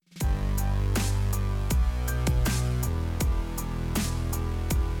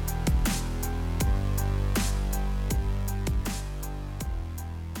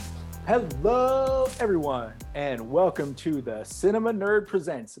Hello, everyone, and welcome to the Cinema Nerd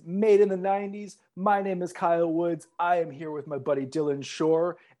Presents Made in the 90s. My name is Kyle Woods. I am here with my buddy Dylan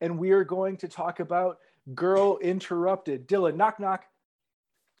Shore, and we are going to talk about Girl Interrupted. Dylan, knock, knock.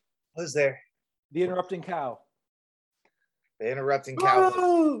 Who's there? The Interrupting Cow. The Interrupting Cow.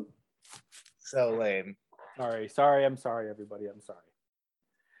 Woo! So lame. Sorry, everybody. I'm sorry.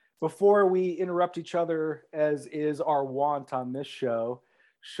 Before we interrupt each other, as is our wont on this show,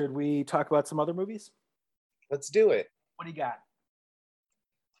 should we talk about some other movies? Let's do it. What do you got?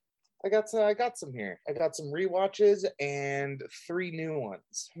 I got some here. I got some rewatches and 3 new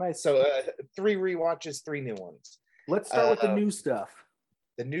ones. Nice. So 3 rewatches, 3 new ones. Let's start with the new stuff.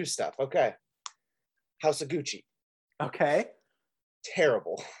 The new stuff. Okay. House of Gucci. Okay.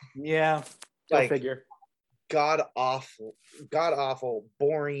 Terrible. Yeah. Go figure. God awful,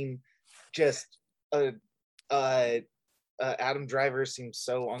 boring. Just Adam Driver seems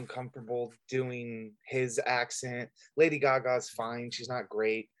so uncomfortable doing his accent. Lady Gaga's fine. She's not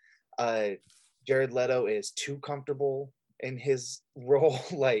great. Jared Leto is too comfortable in his role.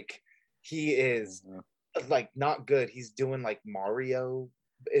 Like, he is like not good. He's doing like Mario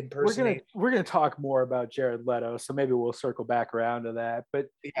impersonation. We're gonna talk more about Jared Leto, so maybe we'll circle back around to that. But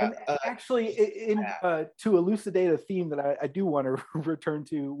to elucidate a theme that I do want to return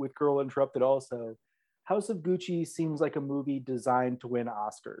to with Girl Interrupted also, House of Gucci seems like a movie designed to win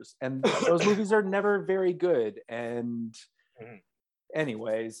Oscars, and those movies are never very good. And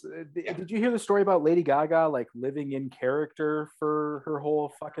anyways, did you hear the story about Lady Gaga like living in character for her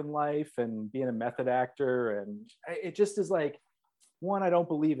whole fucking life and being a method actor? And it just is like, one, I don't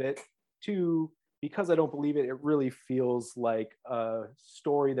believe it. Two, because I don't believe it, it really feels like a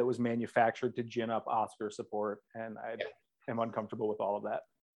story that was manufactured to gin up Oscar support, and I am uncomfortable with all of that.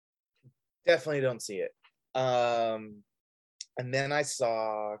 Definitely don't see it. And then I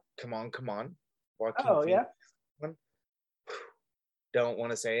saw Come On, Come On. Yeah. Don't want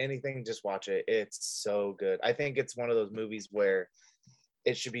to say anything, just watch it. It's so good. I think it's one of those movies where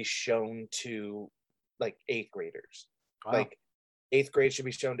it should be shown to like 8th graders. Wow. Like 8th grade should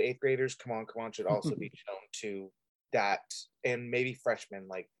be shown to 8th graders. Come On, Come On should also be shown to that, and maybe freshmen.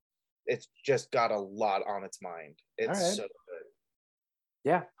 Like, it's just got a lot on its mind. It's so good.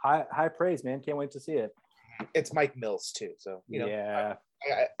 Yeah, high praise, man. Can't wait to see it. It's Mike Mills too, so yeah.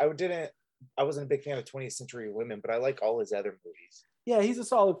 I wasn't a big fan of 20th Century Women, but I like all his other movies. Yeah, he's a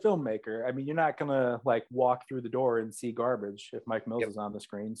solid filmmaker. I mean, you're not gonna like walk through the door and see garbage if Mike Mills is on the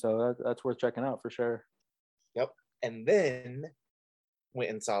screen, so that's worth checking out for sure. Yep. And then went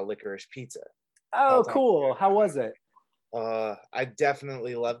and saw Licorice Pizza. Oh, cool. How was it? I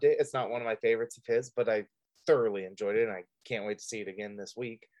definitely loved it. It's not one of my favorites of his, but I thoroughly enjoyed it, and I can't wait to see it again this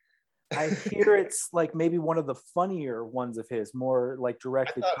week. I hear it's like maybe one of the funnier ones of his, more like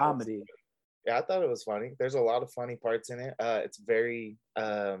directly comedy. I thought it was funny. There's a lot of funny parts in it. It's very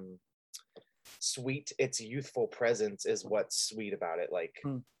sweet. Its youthful presence is what's sweet about it. Like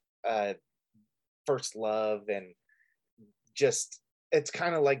first love, and just it's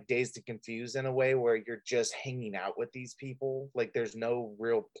kind of like Dazed and Confused in a way, where you're just hanging out with these people. Like, there's no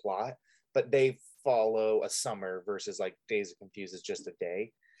real plot, but they follow a summer versus like Dazed and Confused is just a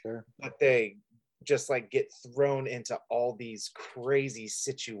day. Sure. But they just like get thrown into all these crazy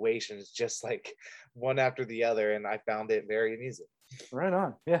situations, just like one after the other, and I found it very amusing. Right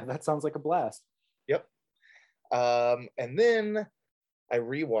on. Yeah, that sounds like a blast. Yep. And then I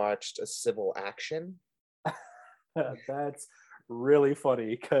rewatched A Civil Action. That's really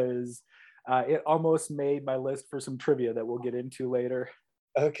funny because it almost made my list for some trivia that we'll get into later.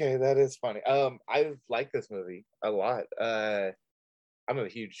 Okay, that is funny. I like this movie a lot. I'm a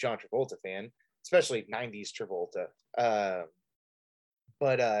huge John Travolta fan, especially 90s Travolta.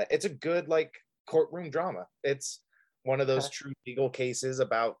 But it's a good like courtroom drama. It's one of those true legal cases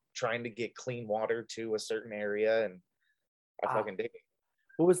about trying to get clean water to a certain area, and I fucking dig it.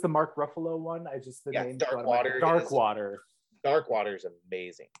 What was the Mark Ruffalo one? Name Dark Water. Dark Water is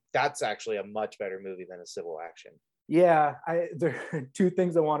amazing. That's actually a much better movie than A Civil Action. Yeah, there are 2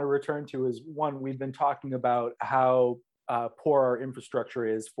 things I want to return to. Is one, we've been talking about how poor our infrastructure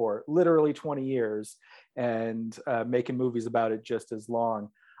is for literally 20 years, and making movies about it just as long.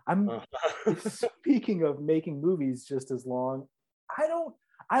 Speaking of making movies just as long,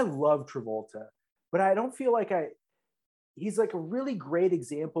 I love Travolta, but I don't feel like he's like a really great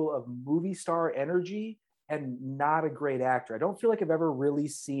example of movie star energy and not a great actor. I don't feel like I've ever really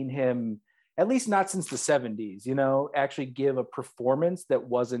seen him, at least not since the 70s, actually give a performance that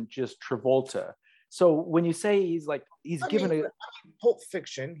wasn't just Travolta. So when you say he's given Pulp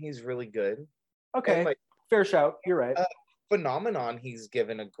Fiction, he's really good. Okay, fair shout. You're right. Phenomenon, he's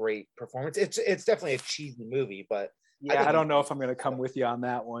given a great performance. It's definitely a cheesy movie, but yeah, I don't know if I'm gonna come with you on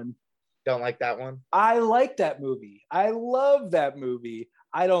that one. Don't like that one? I like that movie. I love that movie.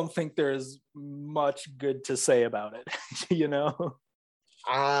 I don't think there's much good to say about it. You know?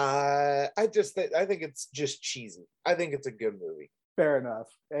 I think it's just cheesy. I think it's a good movie. Fair enough.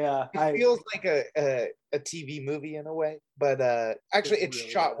 Yeah. It feels like a TV movie in a way, but actually it's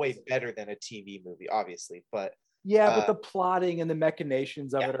really shot does. way better than a TV movie, obviously. But yeah, but the plotting and the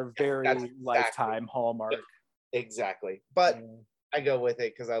machinations of it are very Lifetime Hallmark. Exactly. But I go with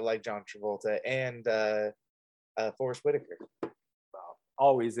it because I like John Travolta and Forrest Whitaker. Well,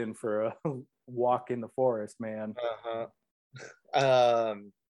 always in for a walk in the forest, man.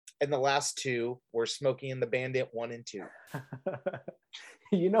 And the last two were Smokey and the Bandit 1 and 2.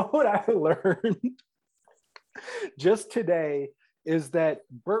 You know what I learned just today is that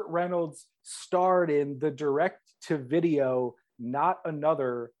Burt Reynolds starred in the direct-to-video Not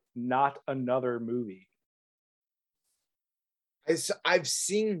Another movie. I've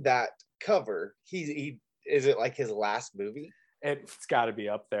seen that cover. He is it like his last movie? It's got to be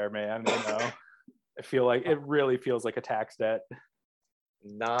up there, man. You know, I feel like it really feels like a tax debt.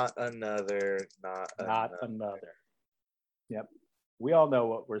 Not another. Yep. We all know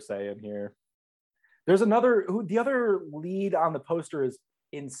what we're saying here. There's another, the other lead on the poster is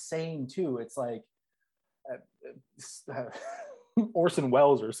insane too. It's like Orson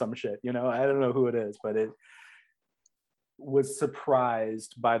Welles or some shit, you know? I don't know who it is, but it was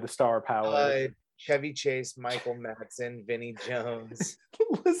surprised by the star power. Chevy Chase, Michael Madsen, Vinnie Jones.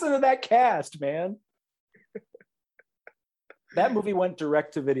 Listen to that cast, man. That movie went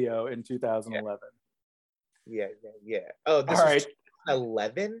direct to video in 2011. Yeah. Oh, this was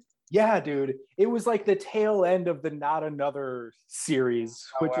 2011? Yeah, dude. It was like the tail end of the Not Another series,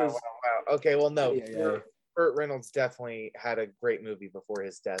 Wow. Okay, well, no. Yeah. Burt Reynolds definitely had a great movie before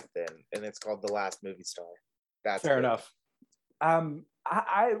his death then, and it's called The Last Movie Star. That's fair enough.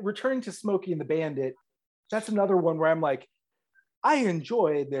 I returning to Smokey and the Bandit, that's another one where I'm like, I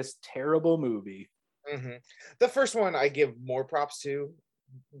enjoy this terrible movie. Mm-hmm. The first one I give more props to,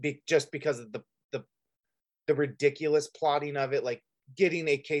 just because of the ridiculous plotting of it, like getting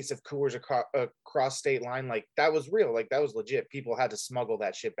a case of Coors across state line, like that was real, like that was legit. People had to smuggle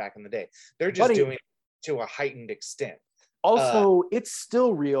that shit back in the day. They're just doing it to a heightened extent. Also, it's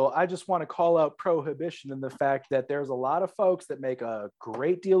still real. I just want to call out prohibition and the fact that there's a lot of folks that make a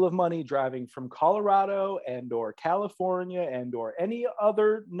great deal of money driving from Colorado and or California and or any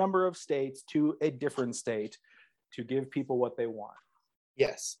other number of states to a different state to give people what they want.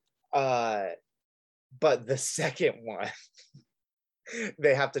 Yes. But the second one,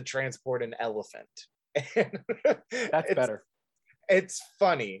 they have to transport an elephant. That's better. It's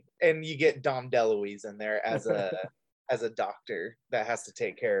funny. And you get Dom DeLuise in there as a doctor that has to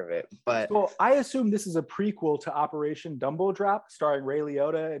take care of it. But so I assume this is a prequel to Operation Dumbo Drop, starring Ray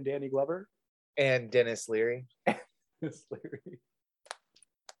Liotta and Danny Glover. And Dennis Leary. Dennis Leary.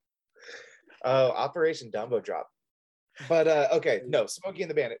 Oh, Operation Dumbo Drop. But okay, no, Smokey and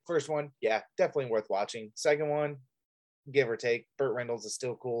the Bandit. First one, yeah, definitely worth watching. Second one, give or take, Burt Reynolds is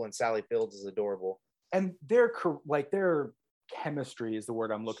still cool and Sally Fields is adorable. And their chemistry is the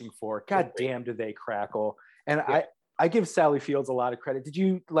word I'm looking for. God damn, do they crackle. And yeah. I give Sally Fields a lot of credit. Did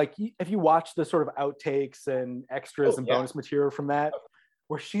you if you watch the sort of outtakes and extras and bonus material from that,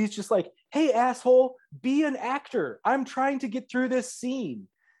 where she's just like, hey, asshole, be an actor. I'm trying to get through this scene.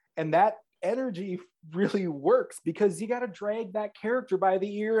 And that energy really works because you got to drag that character by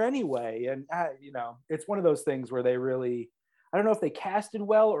the ear anyway. And, it's one of those things where they really, I don't know if they casted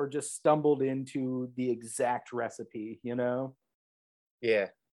well or just stumbled into the exact recipe, you know? Yeah.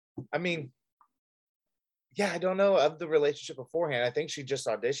 I mean, yeah, I don't know of the relationship beforehand. I think she just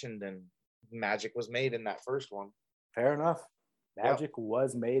auditioned and magic was made in that first one. Fair enough. Magic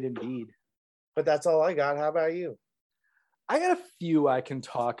was made indeed. But that's all I got. How about you? I got a few I can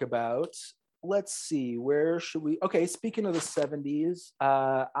talk about. Let's see. Where should we? Okay, speaking of the 70s,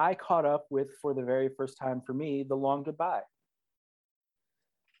 I caught up with, for the very first time for me, The Long Goodbye.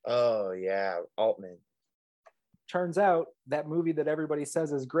 Oh, yeah. Altman. Turns out that movie that everybody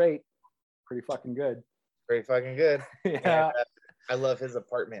says is great, pretty fucking good. Pretty fucking good. Yeah. And, I love his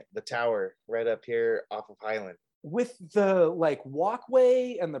apartment, the tower right up here off of Highland. With the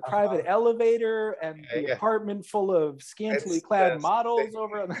walkway and the private elevator and the apartment full of scantily clad models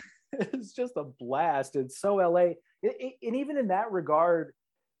over. It's just a blast. It's so LA. And even in that regard,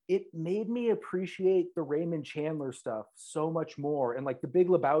 it made me appreciate the Raymond Chandler stuff so much more. And like The Big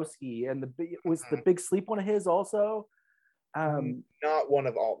Lebowski and was The Big Sleep one of his also? Not one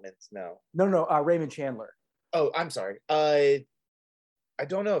of Altman's, no. No, Raymond Chandler. Oh, I'm sorry. I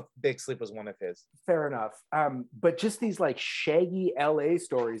don't know if Big Sleep was one of his. Fair enough. But just these like shaggy LA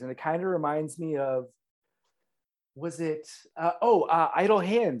stories, and it kind of reminds me of, was it Idle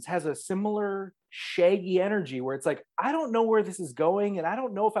Hands has a similar shaggy energy where it's like, I don't know where this is going and I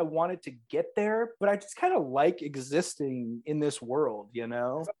don't know if I wanted to get there, but I just kind of like existing in this world, you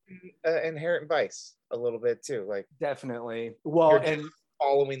know. Inherent Vice a little bit too, like Definitely. Well, you're and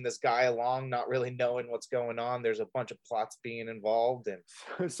following this guy along, not really knowing what's going on. There's a bunch of plots being involved,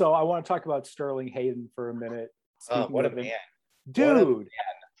 and so I want to talk about Sterling Hayden for a minute. Speaking what of a man, dude, what a man.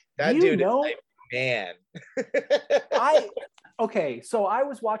 That dude know? is a man. So I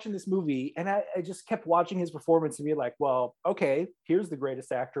was watching this movie and I just kept watching his performance and be like, well, okay, here's the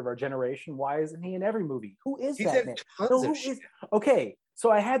greatest actor of our generation. Why isn't he in every movie? Who is that man? Okay, so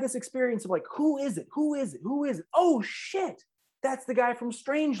I had this experience of like, who is it? Oh shit, that's the guy from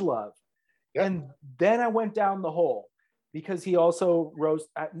Strangelove. Yep. And then I went down the hole because he also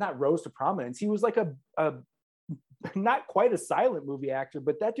not rose to prominence. He was like a not quite a silent movie actor,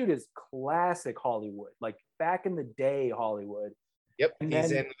 but that dude is classic Hollywood, like back in the day Hollywood. Yep, and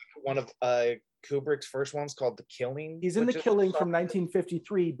he's in one of Kubrick's first ones called The Killing. He's in The Killing from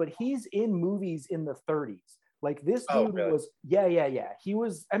 1953, but he's in movies in the 30s. Like this dude was, yeah. He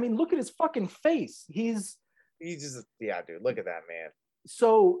was. I mean, look at his fucking face. He's just, yeah, dude. Look at that man.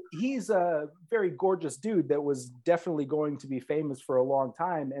 So he's a very gorgeous dude that was definitely going to be famous for a long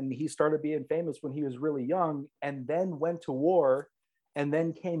time. And he started being famous when he was really young and then went to war and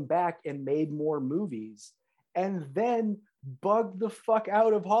then came back and made more movies and then bugged the fuck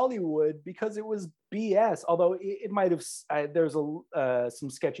out of Hollywood because it was BS. Although it might have, there's some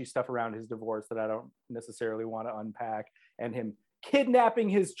sketchy stuff around his divorce that I don't necessarily want to unpack, and him kidnapping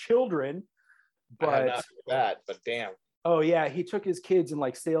his children. But not that, but damn. Oh yeah, he took his kids and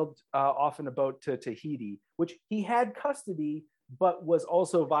like sailed off in a boat to Tahiti, which he had custody, but was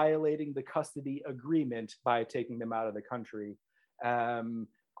also violating the custody agreement by taking them out of the country.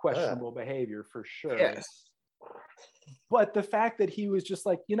 Questionable behavior for sure. Yes. But the fact that he was just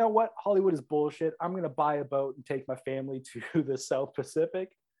like, you know what, Hollywood is bullshit. I'm going to buy a boat and take my family to the South Pacific.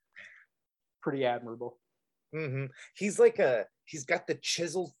 Pretty admirable. Mm-hmm. He's got the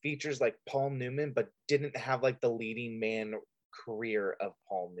chiseled features like Paul Newman, but didn't have like the leading man career of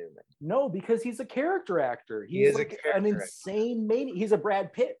Paul Newman. No, because he's a character actor. He's like an insane maniac. He's a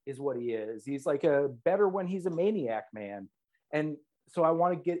Brad Pitt is what he is. He's like a better when he's a maniac man. And so I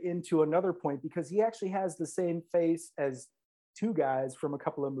want to get into another point because he actually has the same face as two guys from a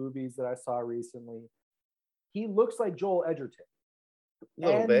couple of movies that I saw recently. He looks like Joel Edgerton. A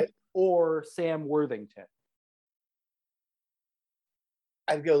little bit. Or Sam Worthington.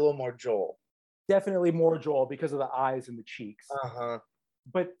 I'd go a little more Joel. Definitely more Joel because of the eyes and the cheeks. Uh-huh.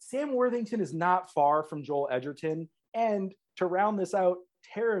 But Sam Worthington is not far from Joel Edgerton. And to round this out,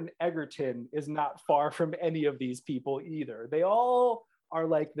 Taron Egerton is not far from any of these people either. They all are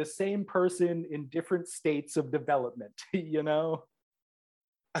like the same person in different states of development, you know?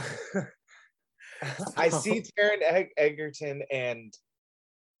 I see Taron Egerton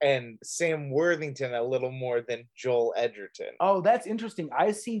and Sam Worthington a little more than Joel Edgerton. Oh, that's interesting.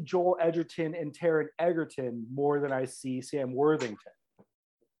 I see Joel Edgerton and Taron Egerton more than I see Sam Worthington.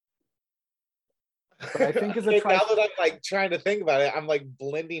 But I think as a now that I'm like trying to think about it, I'm like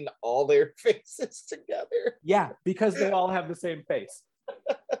blending all their faces together. Yeah, because they all have the same face.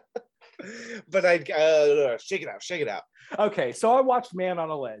 But I shake it out. Okay, so I watched Man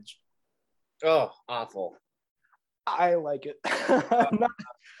on a Ledge. Oh, awful. I like it.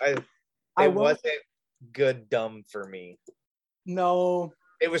 It wasn't good dumb for me. No.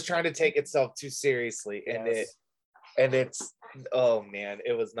 It was trying to take itself too seriously, yes. and it's oh man,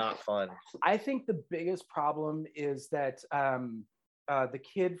 it was not fun. I think the biggest problem is that the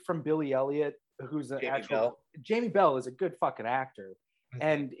kid from Billy Elliot, who's Jamie Bell is a good fucking actor,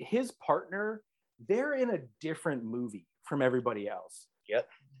 and his partner, they're in a different movie from everybody else. Yep.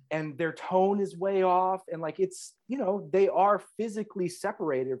 And their tone is way off, and like it's, you know, they are physically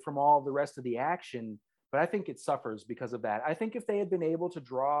separated from all the rest of the action, but I think it suffers because of that. I think if they had been able to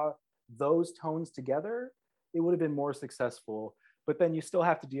draw those tones together, it would have been more successful. But then you still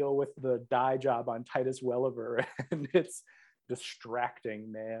have to deal with the dye job on Titus Welliver, and it's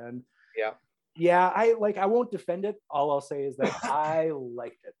distracting, man. Yeah. Yeah, I won't defend it. All I'll say is that I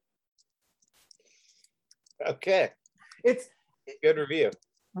liked it. Okay. It's good review.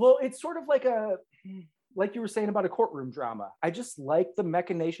 Well, it's sort of like you were saying about a courtroom drama. I just like the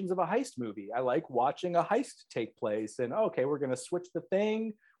machinations of a heist movie. I like watching a heist take place and, okay, we're going to switch the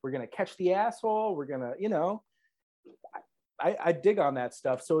thing. We're going to catch the asshole. We're going to, you know, I dig on that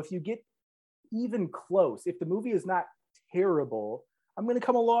stuff. So if you get even close. If the movie is not terrible, I'm going to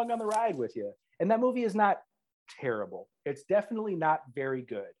come along on the ride with you. And that movie is not terrible. It's definitely not very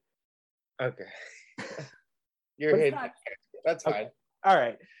good. Okay. Your head. That's fine. Okay. All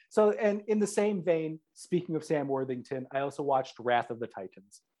right. So, and in the same vein, speaking of Sam Worthington, I also watched Wrath of the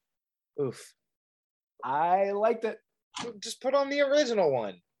Titans. Oof. I liked it. Just put on the original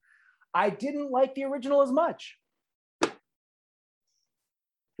one. I didn't like the original as much.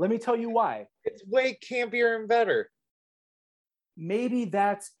 Let me tell you why. It's way campier and better. Maybe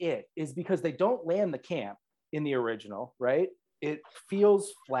that's it, is because they don't land the camp in the original, right? It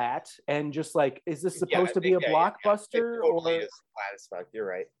feels flat and just like, is this supposed to be a blockbuster? It totally is flat as fuck. You're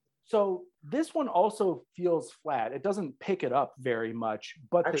right. So this one also feels flat. It doesn't pick it up very much.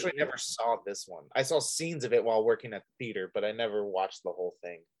 But I actually never saw this one. I saw scenes of it while working at the theater, but I never watched the whole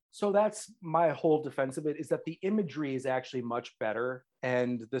thing. So that's my whole defense of it, is that the imagery is actually much better.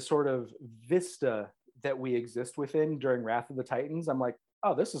 And the sort of vista that we exist within during Wrath of the Titans, I'm like,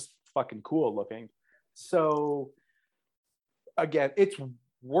 oh, this is fucking cool looking. So again, it's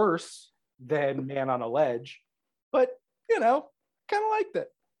worse than Man on a Ledge, but kind of liked it.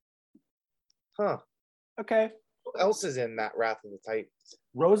 Huh. Okay. Who else is in that Wrath of the Titans?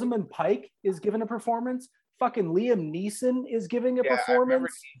 Rosamund Pike is giving a performance. Fucking Liam Neeson is giving a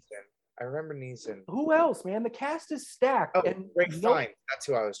performance. I remember Neeson. Who else, man? The cast is stacked. Oh, and Ray Fiennes. That's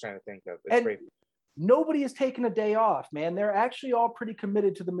who I was trying to think of. It's Ray. Nobody has taken a day off, man. They're actually all pretty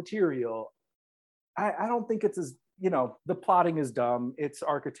committed to the material. I don't think it's as, the plotting is dumb. It's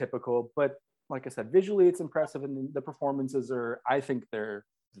archetypical, but like I said, visually it's impressive, and the performances I think they're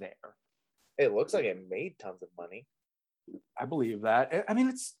there. It looks like it made tons of money. I believe that. I mean,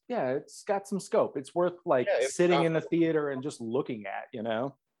 it's got some scope. It's worth sitting in the theater and just looking at,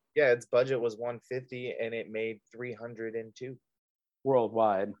 Yeah, its budget was $150 and it made $302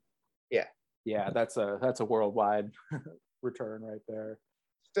 worldwide. Yeah. Yeah, that's a worldwide return right there.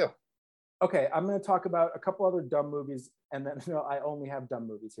 Still. Okay, I'm going to talk about a couple other dumb movies, and then I only have dumb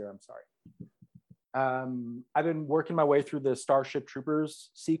movies here. I'm sorry. I've been working my way through the Starship Troopers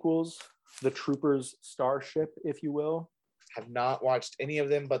sequels, the Troopers Starship, if you will. Have not watched any of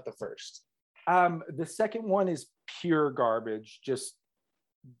them but the first. The second one is pure garbage. Just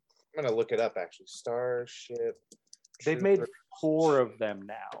I'm gonna look it up actually. Starship. They've made 4 of them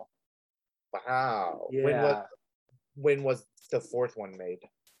now. Wow. Yeah. When was the 4th one made?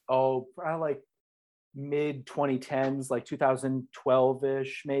 Oh, probably like mid 2010s, like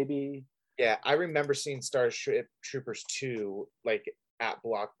 2012-ish, maybe. Yeah, I remember seeing Starship Troopers 2 like at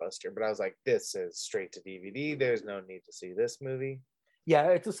Blockbuster, but I was like, this is straight to DVD. There's no need to see this movie. Yeah,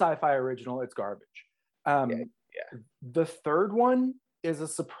 it's a sci-fi original. It's garbage. The third one is a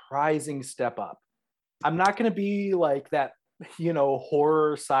surprising step up. I'm not going to be like that,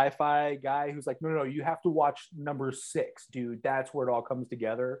 horror sci-fi guy who's like, no, you have to watch number 6, dude. That's where it all comes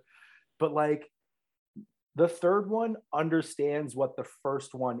together. But like, the third one understands what the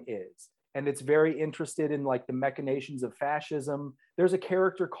first one is. And it's very interested in like the machinations of fascism. There's a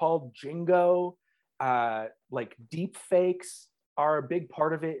character called Jingo. Like deep fakes are a big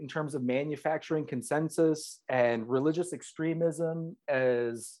part of it in terms of manufacturing consensus, and religious extremism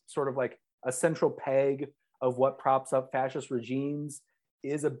as sort of like a central peg of what props up fascist regimes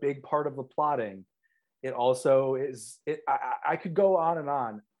is a big part of the plotting. It also is, I could go on and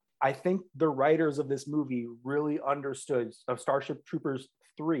on. I think the writers of this movie really understood, of Starship Troopers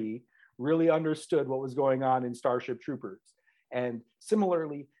 3, really understood what was going on in Starship Troopers. And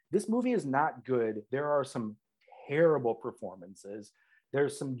similarly, this movie is not good. There are some terrible performances.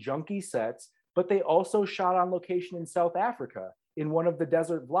 There's some junky sets, but they also shot on location in South Africa in one of the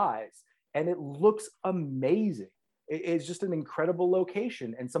desert Vlaais, and it looks amazing. It's just an incredible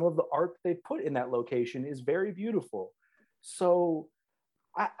location, and some of the art they put in that location is very beautiful. So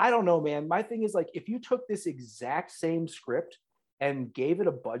I don't know, man. My thing is like, if you took this exact same script and gave it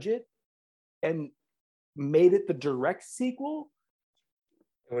a budget and made it the direct sequel,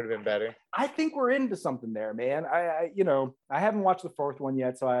 it would have been better. I think we're into something there, man. I haven't watched the 4th one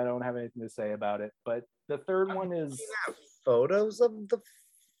yet, so I don't have anything to say about it. But the third one is photos of the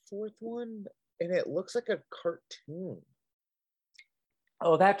 4th one, and it looks like a cartoon.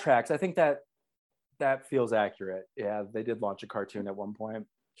 Oh, that tracks. I think that feels accurate. Yeah, they did launch a cartoon at one point.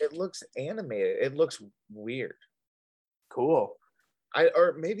 It looks animated. It looks weird. Cool.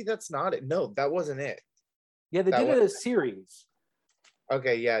 Or maybe that's not it. No, that wasn't it. Yeah, they did it as a series.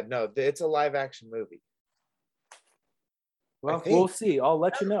 Okay, yeah, no, it's a live action movie. Well, we'll see. I'll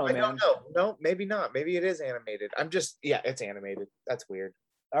let you know, man. I don't know. No, maybe not. Maybe it is animated. It's animated. That's weird.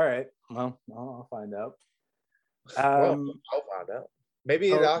 All right. Well, I'll find out. I'll find out. Maybe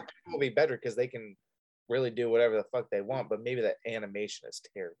the Oh, October will be better because they can really do whatever the fuck they want, but maybe the animation is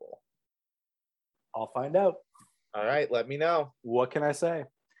terrible. I'll find out. All right, let me know. What can I say?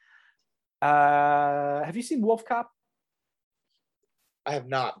 Have you seen Wolf Cop? I have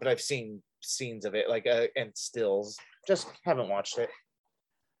not, but I've seen scenes of it, like and stills. Just haven't watched it.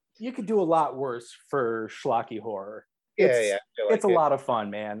 You could do a lot worse for schlocky horror. Yeah. It's a lot of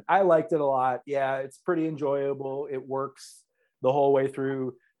fun, man. I liked it a lot. Yeah, it's pretty enjoyable. It works the whole way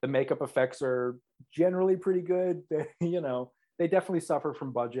through. The makeup effects are generally pretty good. They definitely suffer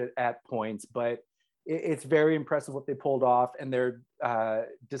from budget at points, but it's very impressive what they pulled off, and their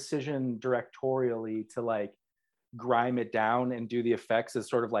decision directorially to like grime it down and do the effects as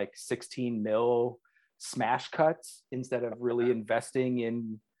sort of like 16 mil smash cuts instead of really investing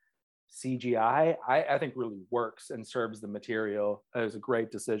in CGI, I think really works and serves the material. It was a great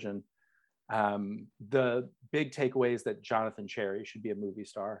decision. The big takeaway is that Jonathan Cherry should be a movie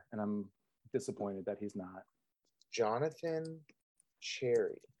star, and I'm disappointed that he's not. Jonathan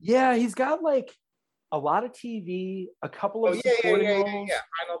Cherry. Yeah, he's got like a lot of TV, a couple of supporting roles. Yeah.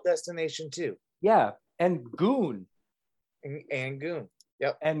 Final Destination 2. Yeah, and Goon. And Goon.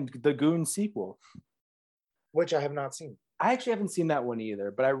 Yep. And the Goon sequel. Which I have not seen. I actually haven't seen that one either,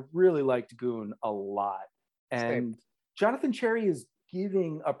 but I really liked Goon a lot. And Same. Jonathan Cherry is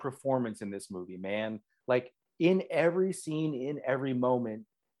giving a performance in this movie, man. Like in every scene, in every moment,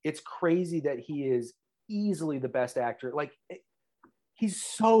 it's crazy that he is easily the best actor. Like he's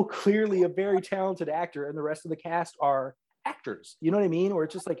so clearly a very talented actor, and the rest of the cast are actors. You know what I mean? Or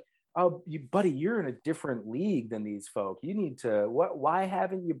it's just like, oh, buddy, you're in a different league than these folk. You need to, why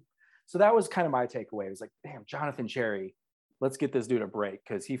haven't you? So that was kind of my takeaway. It was like, damn, Jonathan Cherry, let's get this dude a break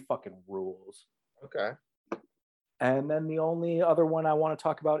because he fucking rules. Okay. And then the only other one I want to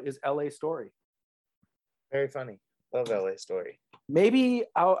talk about is LA Story. Very funny. Love LA Story. Maybe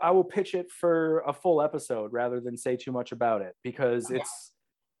I will pitch it for a full episode rather than say too much about it, because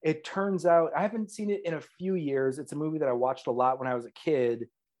it turns out I haven't seen it in a few years. It's a movie that I watched a lot when I was a kid.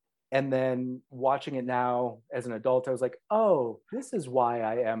 And then watching it now as an adult, I was like, oh, this is why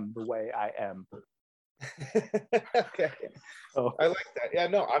I am the way I am. Okay. So, I like that. Yeah,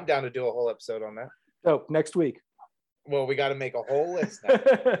 no, I'm down to do a whole episode on that. Oh, next week. Well, we got to make a whole list now.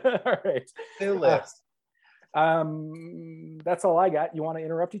 All right. New list. That's all I got. You want to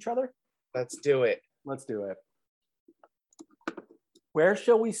interrupt each other? Let's do it. Let's do it. Where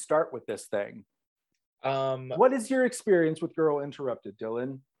shall we start with this thing? What is your experience with Girl Interrupted,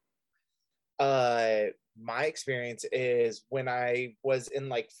 Dylan? My experience is when I was in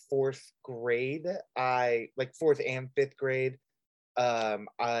like fourth grade, fourth and fifth grade,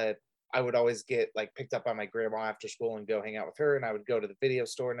 I would always get like picked up by my grandma after school and go hang out with her, and I would go to the video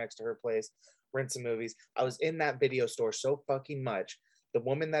store next to her place, rent some movies. I was in that video store so fucking much. The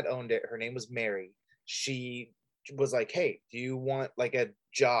woman that owned it, her name was Mary. She was like, hey, do you want like a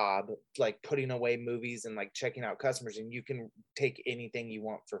job like putting away movies and like checking out customers, and you can take anything you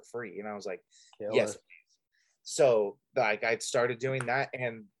want for free? And I was like, yes. So like I started doing that,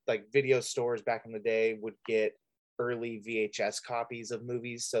 and like video stores back in the day would get early VHS copies of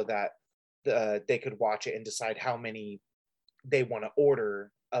movies so that they could watch it and decide how many they want to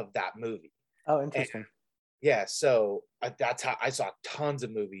order of that movie. Oh, interesting. And, yeah, so that's how I saw tons of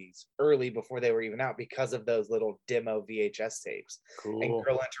movies early before they were even out because of those little demo VHS tapes. Cool. And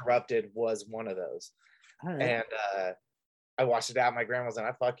Girl Interrupted was one of those. All right. And I watched it at my grandma's, and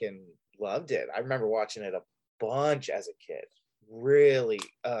I fucking loved it. I remember watching it a bunch as a kid. Really,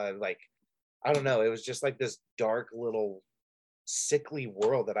 like, I don't know. It was just like this dark little sickly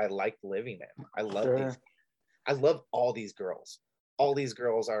world that I liked living in. I love these. I love all these girls. All these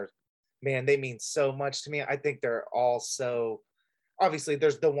girls are, man, they mean so much to me. I think they're all so, obviously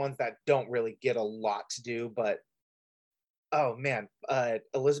there's the ones that don't really get a lot to do, but oh man,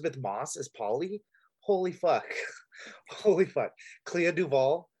 Elizabeth Moss is Polly. Holy fuck. Holy fuck. Clea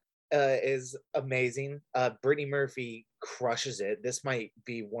Duvall is amazing. Brittany Murphy crushes it. This might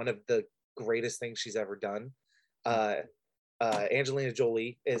be one of the greatest things she's ever done. Angelina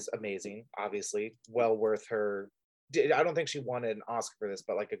Jolie is amazing, obviously. Well worth her. I don't think she won an Oscar for this,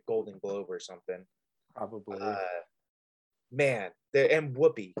 but like a Golden Globe or something. Probably. Man, and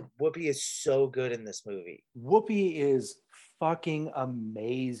Whoopi. Whoopi is so good in this movie. Whoopi is fucking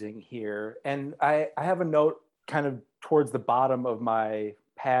amazing here. And I have a note kind of towards the bottom of my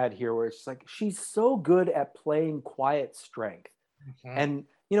pad here where it's like, she's so good at playing quiet strength. Mm-hmm. And,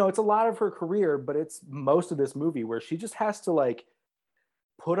 you know, it's a lot of her career, but it's most of this movie where she just has to like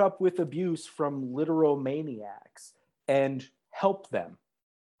put up with abuse from literal maniacs and help them.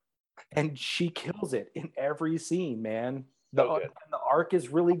 And she kills it in every scene, man. And the arc is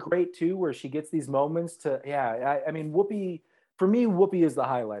really great too, where she gets these moments to, I mean, Whoopi, for me, Whoopi is the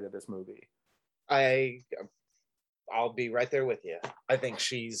highlight of this movie. I'll be right there with you. I think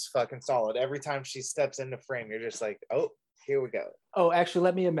she's fucking solid. Every time she steps into frame, you're just like, oh, here we go. Oh, actually,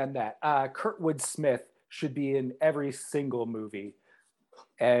 let me amend that. Kurtwood Smith should be in every single movie.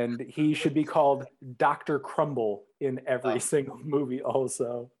 And he should be called Dr. Crumble in every single movie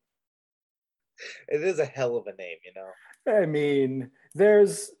also. It is a hell of a name, you know? I mean,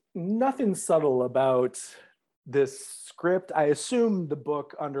 there's nothing subtle about this script. I assume the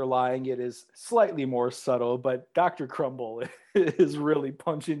book underlying it is slightly more subtle, but Dr. Crumble is really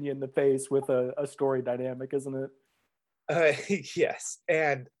punching you in the face with a story dynamic, isn't it? Yes.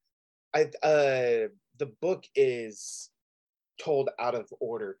 And the book is told out of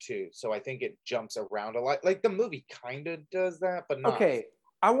order too, so I think it jumps around a lot. Like the movie kind of does that, but not. Okay,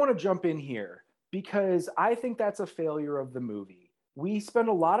 I want to jump in here because I think that's a failure of the movie. We spend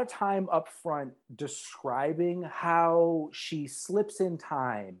a lot of time up front describing how she slips in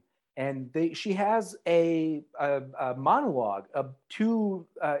time, and she has a monologue of two.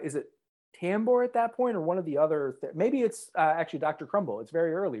 Is it Tambor at that point, or one of the other? Maybe it's actually Dr. Crumble. It's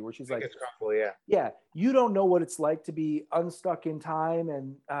very early where she's like, "It's Crumble, yeah, yeah, you don't know what it's like to be unstuck in time,"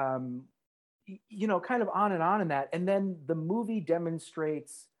 and kind of on and on in that. And then the movie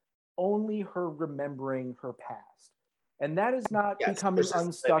demonstrates only her remembering her past. And that is not becoming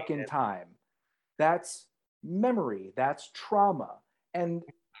unstuck in time. That's memory, that's trauma. And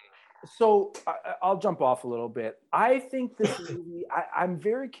so I'll jump off a little bit. I think this movie, I'm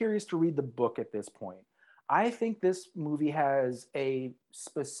very curious to read the book at this point. I think this movie has a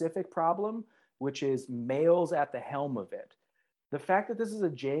specific problem, which is males at the helm of it. The fact that this is a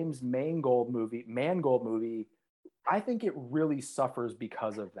James Mangold movie, I think it really suffers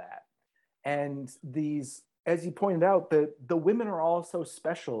because of that. And these, as you pointed out, the women are all so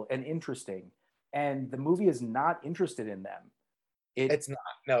special and interesting, and the movie is not interested in them. It's not.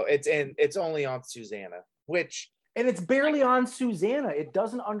 No, it's only on Susanna, and it's barely on Susanna. It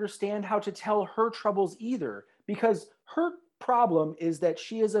doesn't understand how to tell her troubles either, because her problem is that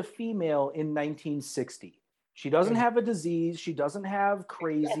she is a female in 1960. She doesn't have a disease. She doesn't have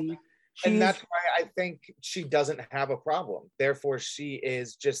crazy. And that's why I think she doesn't have a problem. Therefore, she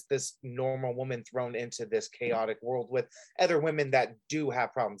is just this normal woman thrown into this chaotic world with other women that do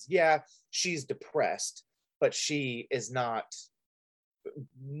have problems. Yeah, she's depressed, but she is not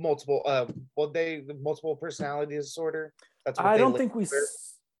multiple personality disorder. That's what I don't think we.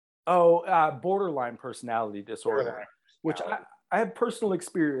 Borderline personality disorder, which I have personal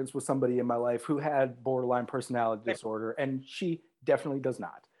experience with somebody in my life who had borderline personality disorder, and she definitely does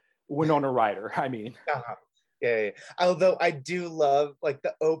not. Winona Ryder, I mean. Yeah. Although I do love like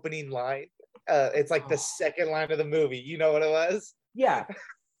the opening line. It's like the second line of the movie. You know what it was? Yeah.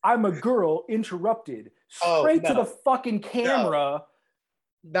 I'm a girl interrupted straight to the fucking camera. No.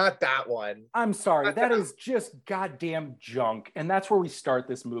 Not that one. I'm sorry. That is just goddamn junk. And that's where we start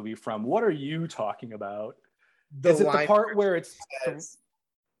this movie from. What are you talking about? Is it the part where it's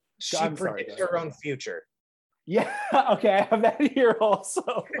she predicts her own future? Yeah, okay, I have that here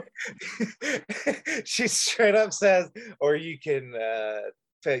also. She straight up says, or you can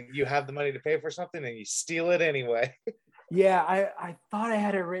you have the money to pay for something and you steal it anyway. Yeah, I thought I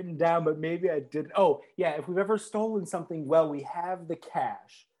had it written down, but maybe I didn't. Oh, yeah, if we've ever stolen something, well, we have the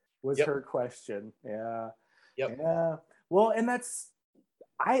cash, was her question. Yeah. Yep. Yeah. Well, and that's,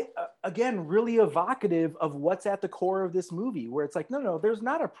 again, really evocative of what's at the core of this movie, where it's like, no, there's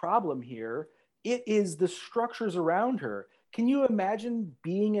not a problem here. It is the structures around her. Can you imagine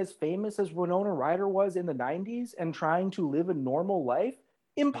being as famous as Winona Ryder was in the 90s and trying to live a normal life?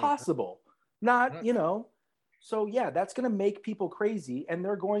 Impossible. Not, So yeah, that's going to make people crazy, and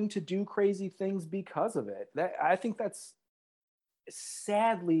they're going to do crazy things because of it. I think that's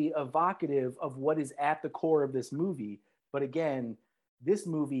sadly evocative of what is at the core of this movie. But again, this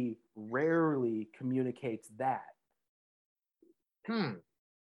movie rarely communicates that. Okay.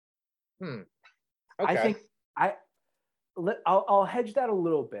 I think I'll hedge that a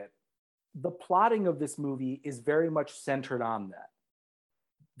little bit. The plotting of this movie is very much centered on that.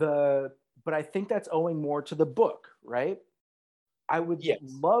 But I think that's owing more to the book, right? I would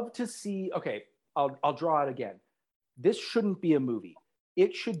love to see. Okay, I'll draw it again. This shouldn't be a movie.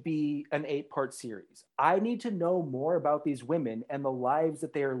 It should be an 8-part series. I need to know more about these women and the lives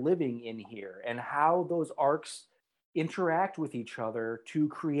that they are living in here, and how those arcs interact with each other to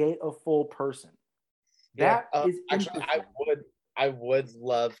create a full person. That is actually, I would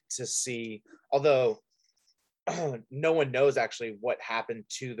love to see, although no one knows actually what happened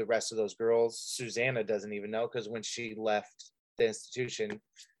to the rest of those girls. Susanna doesn't even know, because when she left the institution,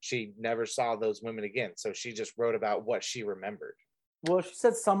 she never saw those women again. So she just wrote about what she remembered. Well, she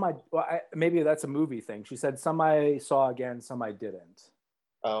said maybe that's a movie thing. She said some I saw again, some I didn't.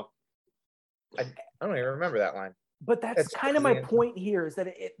 Oh, I don't even remember that line. But that's kind of my point here, is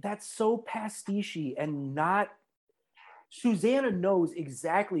that that's so pastiche and not. Susanna knows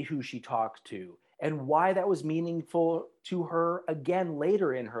exactly who she talked to and why that was meaningful to her again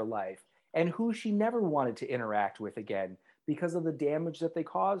later in her life, and who she never wanted to interact with again because of the damage that they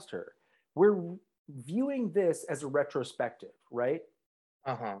caused her. We're viewing this as a retrospective, right?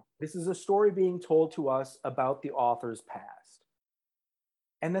 This is a story being told to us about the author's past.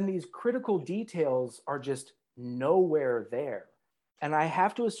 And then these critical details are just nowhere there. And I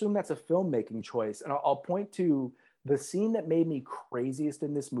have to assume that's a filmmaking choice. And I'll point to the scene that made me craziest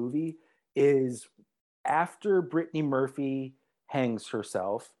in this movie is after Brittany Murphy hangs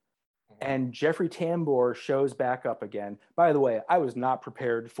herself and Jeffrey Tambor shows back up again. By the way, I was not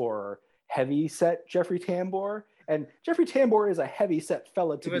prepared for heavy set Jeffrey Tambor. And Jeffrey Tambor is a heavy set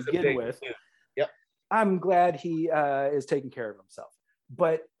fella to begin with. Yep. I'm glad he is taking care of himself.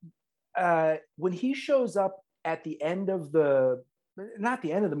 But when he shows up at the end of not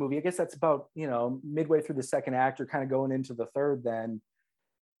the end of the movie, I guess that's about, midway through the second act or kind of going into the third, then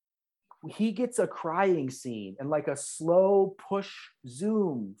he gets a crying scene and like a slow push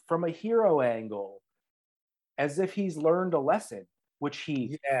zoom from a hero angle as if he's learned a lesson, which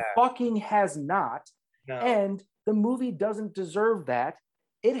he fucking has not. No. And the movie doesn't deserve that.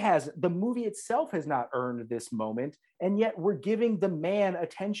 The movie itself has not earned this moment, and yet we're giving the man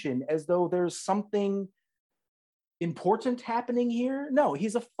attention as though there's something important happening here. No,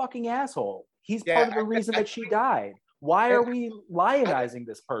 he's a fucking asshole. He's part of the reason that she died. Why are we lionizing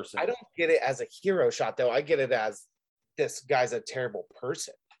this person? I don't get it as a hero shot, though. I get it as this guy's a terrible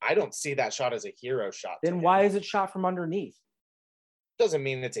person. I don't see that shot as a hero shot. Then why is it shot from underneath? Doesn't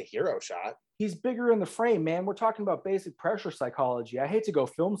mean it's a hero shot. He's bigger in the frame, man. We're talking about basic pressure psychology. I hate to go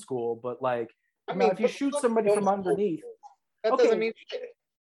film school, but if you shoot somebody from underneath, that doesn't mean shit.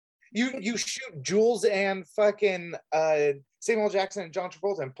 You shoot Jules and fucking Samuel Jackson and John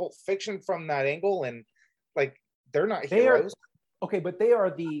Travolta and Pulp Fiction from that angle, and they're not heroes. But they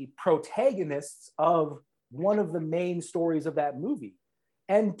are the protagonists of one of the main stories of that movie.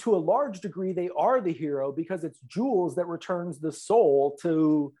 And to a large degree, they are the hero because it's Jules that returns the soul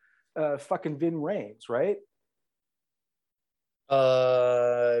to fucking Vin Rames, right?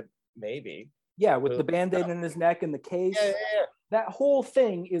 Maybe. Yeah, with the Band-Aid in his neck and the case. Yeah. That whole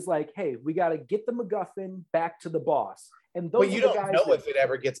thing is like, hey, we got to get the MacGuffin back to the boss. And those but you don't know if it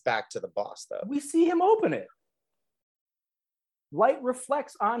ever gets back to the boss, though. We see him open it. Light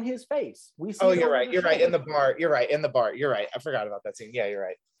reflects on his face. We see. Oh, you're right. You're right. In the bar. You're right. In the bar. You're right. I forgot about that scene. Yeah, you're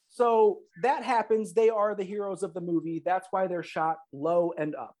right. So that happens. They are the heroes of the movie. That's why they're shot low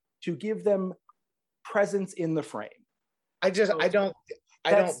and up, to give them presence in the frame. I don't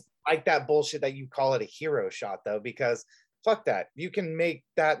like that bullshit that you call it a hero shot, though, because fuck that. You can make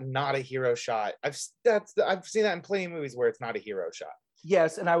that not a hero shot. I've seen that in plenty of movies where it's not a hero shot.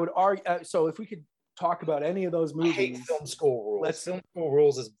 Yes, and I would argue. So if we could talk about any of those movies. I hate film school rules. Film school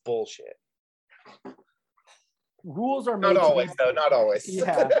rules is bullshit. Rules are made not always, though. Not always.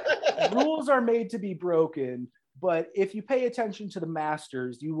 Yeah, rules are made to be broken, but if you pay attention to the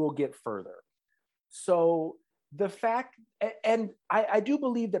masters, you will get further. So the fact, and I do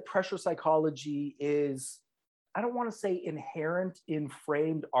believe that pressure psychology is, I don't want to say inherent in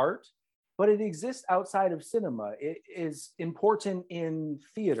framed art, but it exists outside of cinema. It is important in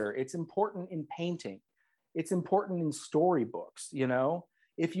theater. It's important in painting. It's important in storybooks,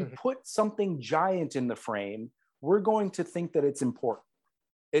 If you put something giant in the frame, we're going to think that it's important.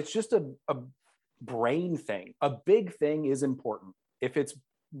 It's just a brain thing. A big thing is important. If it's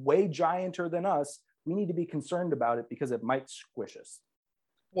way gianter than us, we need to be concerned about it because it might squish us.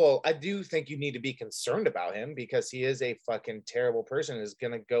 Well, I do think you need to be concerned about him because he is a fucking terrible person and is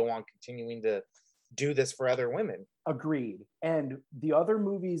going to go on continuing to do this for other women. Agreed. And the other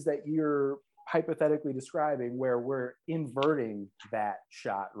movies that you're hypothetically describing where we're inverting that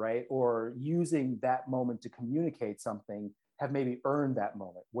shot, right? Or using that moment to communicate something have maybe earned that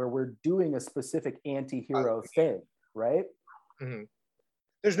moment where we're doing a specific anti-hero thing, right? Mm-hmm.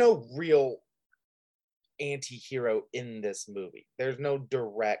 There's no real anti-hero in this movie. There's no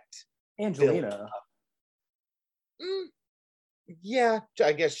direct Angelina. Yeah,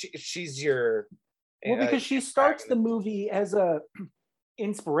 I guess she's your because she starts the movie as a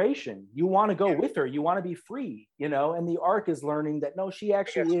inspiration. You want to go with her, you want to be free, and the arc is learning that no, she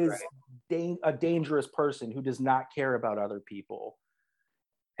actually is a dangerous person who does not care about other people,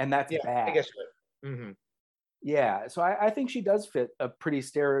 and that's bad. I guess mm-hmm. Yeah, so I think she does fit a pretty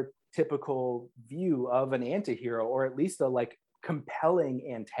stereotypical view of an anti-hero, or at least a like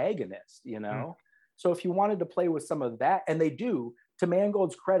compelling antagonist, you Mm. know? So if you wanted to play with some of that, and they do, to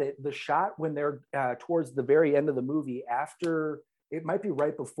Mangold's credit, the shot when they're towards the very end of the movie, after it might be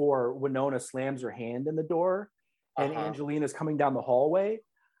right before Winona slams her hand in the door and Uh-huh. Angelina's coming down the hallway,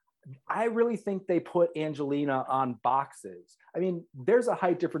 I really think they put Angelina on boxes. I mean, there's a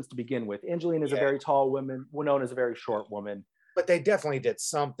height difference to begin with. Angelina is a Yeah. very tall woman. Winona is a very short woman. But they definitely did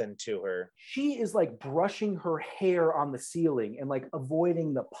something to her. She is like brushing her hair on the ceiling and like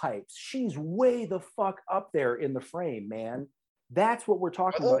avoiding the pipes. She's way the fuck up there in the frame, man. That's what we're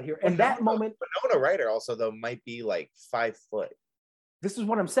talking about here. And that moment, Winona Ryder also though might be like 5 foot. this is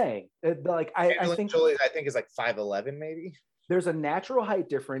what I'm saying. Like I think Jolie, I think is like 5'11", maybe. there's a natural height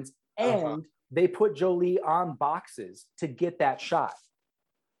difference, and Uh-huh. they put Jolie on boxes to get that shot.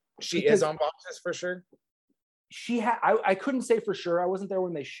 She Because is on boxes for sure. I couldn't say for sure. I wasn't there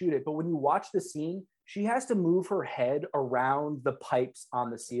when they shoot it, but when you watch the scene, she has to move her head around the pipes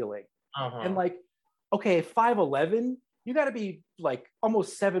on the ceiling. Uh-huh. And like, okay, 5'11", you got to be like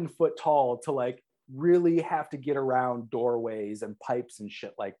almost 7 foot tall to like really have to get around doorways and pipes and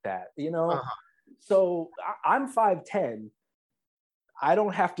shit like that, you know? Uh-huh. So I'm 5'10". I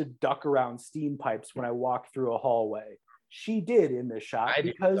don't have to duck around steam pipes when I walk through a hallway. She did in this shot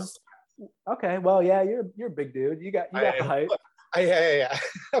because okay, well, yeah, you're a big dude. You got the height. Yeah.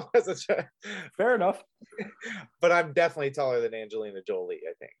 I wasn't sure. Fair enough. But I'm definitely taller than Angelina Jolie,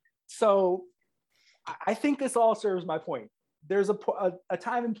 I think. So I think this all serves my point. There's a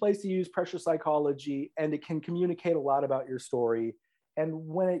time and place to use pressure psychology, and it can communicate a lot about your story. And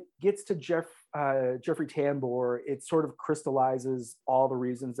when it gets to Jeffrey Tambor, it sort of crystallizes all the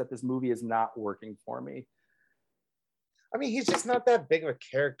reasons that this movie is not working for me. I mean, he's just not that big of a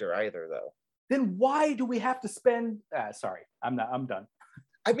character either, though. Then why do we have to spend? Sorry, I'm done.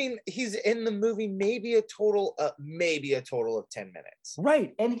 I mean, he's in the movie maybe a total of 10 minutes.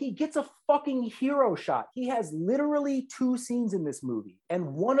 Right, and he gets a fucking hero shot. He has literally 2 scenes in this movie,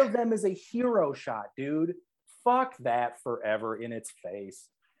 and one of them is a hero shot, dude. Fuck that forever in its face.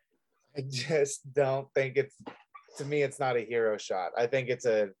 I just don't think to me, it's not a hero shot. I think it's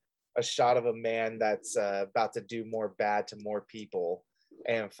a shot of a man that's about to do more bad to more people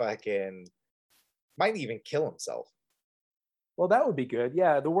and fucking might even kill himself. Well, that would be good.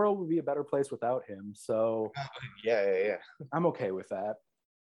 Yeah, the world would be a better place without him. So yeah. I'm okay with that.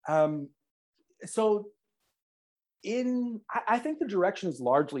 So I think the direction is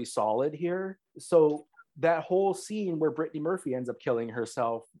largely solid here. So that whole scene where Brittany Murphy ends up killing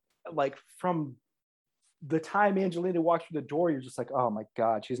herself, like from the time Angelina walks through the door, you're just like, oh my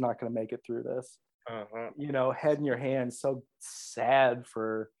God, she's not going to make it through this. Uh-huh. You know, head in your hands. So sad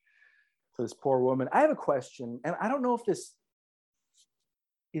for this poor woman. I have a question, and I don't know if this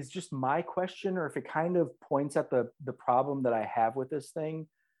is just my question or if it kind of points at the problem that I have with this thing.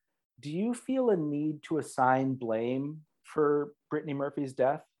 Do you feel a need to assign blame for Brittany Murphy's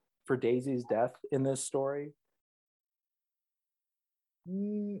death, for Daisy's death in this story?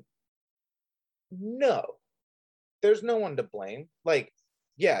 No, there's no one to blame. Like,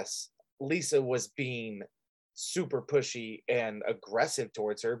 yes, Lisa was being super pushy and aggressive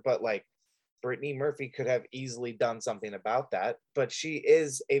towards her, but like Brittany Murphy could have easily done something about that, but she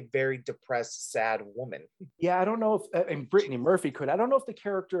is a very depressed, sad woman. Yeah, I don't know if, and Brittany Murphy could. I don't know if the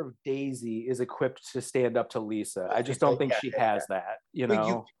character of Daisy is equipped to stand up to Lisa. I just don't think she has that, you know?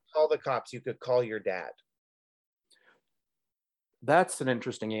 You could call the cops, you could call your dad. That's an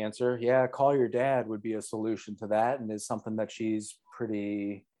interesting answer. Yeah, call your dad would be a solution to that, and is something that she's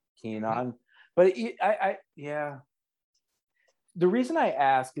pretty keen on. But yeah. The reason I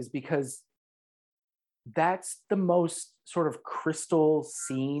ask is because that's the most sort of crystal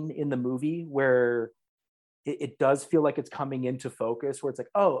scene in the movie where it does feel like it's coming into focus, where it's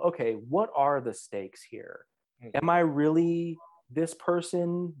like, oh, okay, what are the stakes here? Am I really this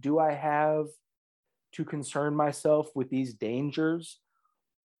person? Do I have to concern myself with these dangers?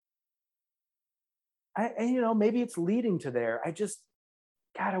 Maybe it's leading to there.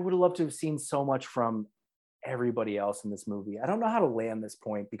 God, I would have loved to have seen so much from everybody else in this movie. I don't know how to land this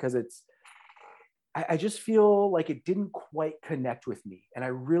point because I just feel like it didn't quite connect with me. And I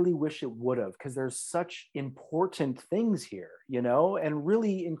really wish it would have, because there's such important things here, and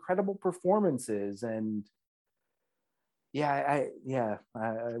really incredible performances. And I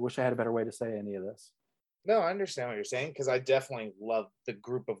wish I had a better way to say any of this. No, I understand what you're saying, because I definitely love the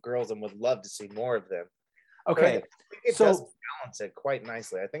group of girls and would love to see more of them. Okay. It does balance it quite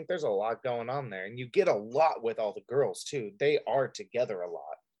nicely. I think there's a lot going on there, and you get a lot with all the girls too. They are together a lot.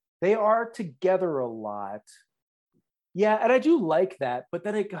 They are together a lot. Yeah, and I do like that, but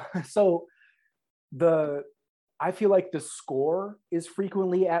then so the I feel like the score is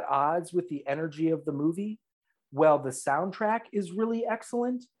frequently at odds with the energy of the movie. Well, the soundtrack is really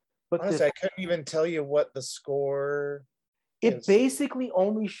excellent, but Honestly, I couldn't even tell you what the score it is. basically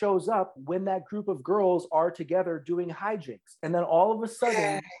only shows up when that group of girls are together doing hijinks. And then all of a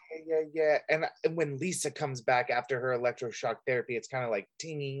sudden, Yeah. And when Lisa comes back after her electroshock therapy, it's kind of like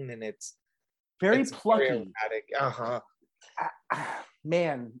tinging, and it's very very plucky. erratic.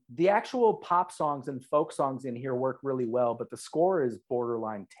 Man, the actual pop songs and folk songs in here work really well, but the score is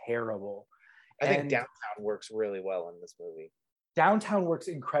borderline terrible. I think Downtown works really well in this movie. Downtown works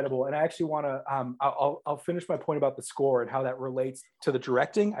incredible, and I actually want to. I'll finish my point about the score and how that relates to the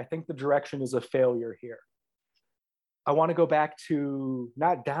directing. I think the direction is a failure here. I want to go back to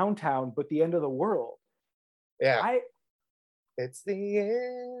not Downtown, but The End of the World. Yeah, it's the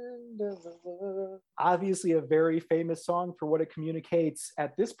end of the world. Obviously, a very famous song for what it communicates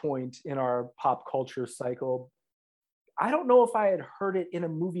at this point in our pop culture cycle. I don't know if I had heard it in a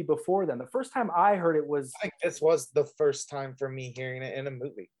movie before then. The first time I heard it was... I think this was the first time for me hearing it in a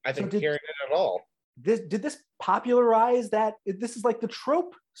movie. I think hearing it at all. Did this popularize that? This is like the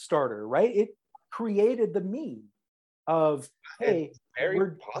trope starter, right? It created the meme of, hey,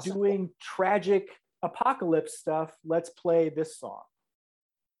 we're doing tragic apocalypse stuff. Let's play this song.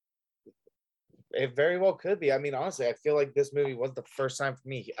 It very well could be. I mean, honestly, I feel like this movie was the first time for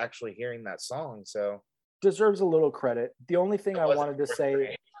me actually hearing that song. So deserves a little credit. The only thing I wanted to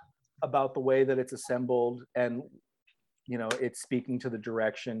say about the way that it's assembled and, you know, it's speaking to the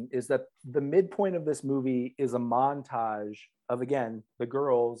direction is that the midpoint of this movie is a montage of, again, the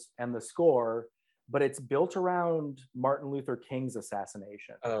girls and the score, but it's built around Martin Luther King's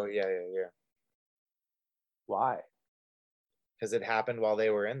assassination. Oh, yeah. Why? Because it happened while they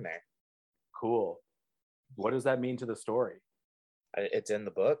were in there. Cool. What does that mean to the story? It's in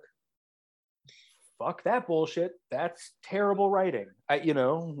the book. Fuck that bullshit. That's terrible writing.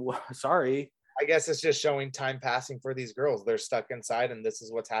 Sorry. I guess it's just showing time passing for these girls. They're stuck inside, and this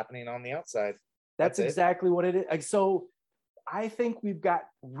is what's happening on the outside. That's exactly what it is. So I think we've got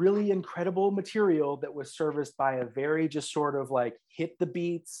really incredible material that was serviced by a very just sort of like hit the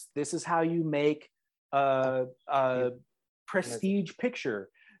beats. This is how you make a prestige picture.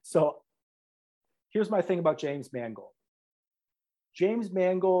 So here's my thing about James Mangold. James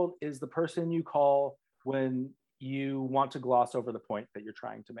Mangold is the person you call when you want to gloss over the point that you're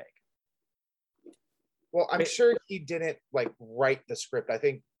trying to make. Well, I'm sure he didn't like write the script. I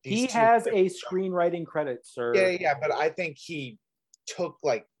think he has a screenwriting credit, sir. Yeah, but I think he took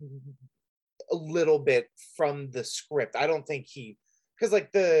like a little bit from the script. I don't think because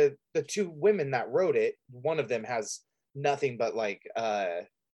like the two women that wrote it, one of them has nothing but like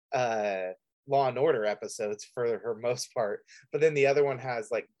Law and Order episodes for her most part, but then the other one has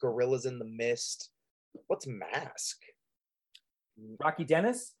like Gorillas in the Mist. What's Mask? Rocky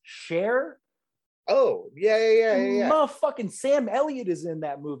Dennis? Cher? Oh, yeah. Motherfucking Sam Elliott is in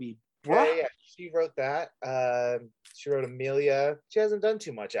that movie. Bruh. Yeah. She wrote that. She wrote Amelia. She hasn't done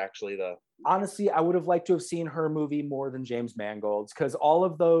too much actually, though. Honestly, I would have liked to have seen her movie more than James Mangold's, because all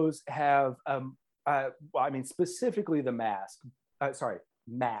of those have, specifically the Mask.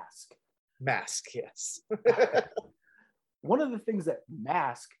 Mask. Mask, yes. One of the things that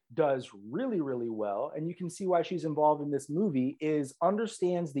Mask does really, really well, and you can see why she's involved in this movie, is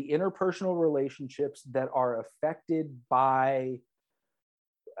understands the interpersonal relationships that are affected by,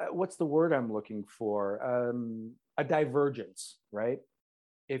 what's the word I'm looking for? A divergence, right?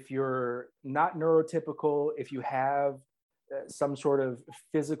 If you're not neurotypical, if you have some sort of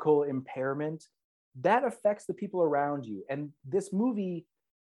physical impairment, that affects the people around you. And this movie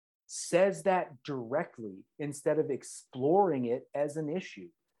says that directly instead of exploring it as an issue.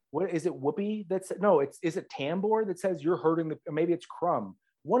 What is it? Whoopi that's no, is it Tambor that says you're hurting or maybe it's Crumb.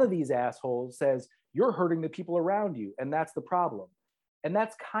 One of these assholes says you're hurting the people around you, and that's the problem. And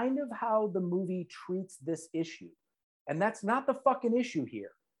that's kind of how the movie treats this issue. And that's not the fucking issue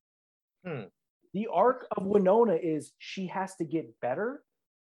here. The arc of Winona is she has to get better.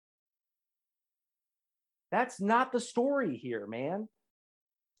 That's not the story here, man.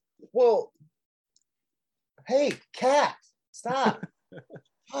 Well, hey, cat, stop.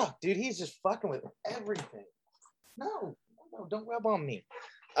 Fuck, dude, he's just fucking with everything. No, don't rub on me.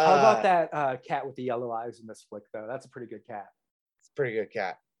 How about that cat with the yellow eyes in this flick, though? That's a pretty good cat. It's a pretty good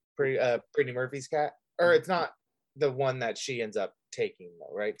cat. Brittany Murphy's cat? Or it's not the one that she ends up taking,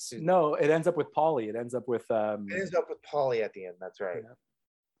 though, right? Susan. No, it ends up with Polly. It ends up with... It ends up with Polly at the end, that's right.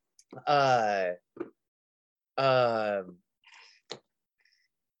 Yeah.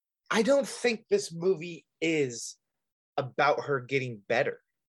 I don't think this movie is about her getting better.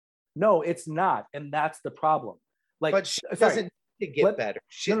 No, it's not, and that's the problem. Like, but she doesn't need to get better.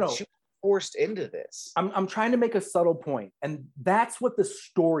 She was forced into this. I'm trying to make a subtle point, and that's what the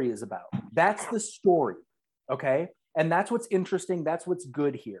story is about. That's the story, okay? And that's what's interesting. That's what's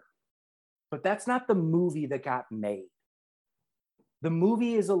good here. But that's not the movie that got made. The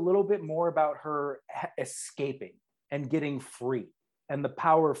movie is a little bit more about her escaping and getting free and the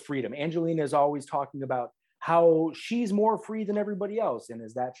power of freedom. Angelina is always talking about how she's more free than everybody else. And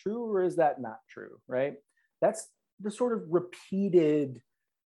is that true or is that not true, right? That's the sort of repeated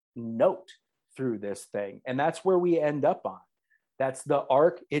note through this thing. And that's where we end up on. That's the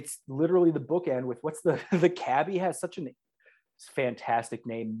arc. It's literally the bookend with what's the cabbie has such a fantastic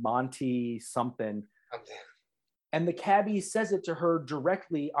name, Monty something. And the cabbie says it to her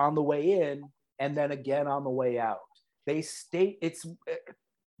directly on the way in and then again on the way out. They state it's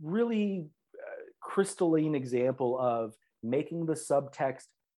really crystalline example of making the subtext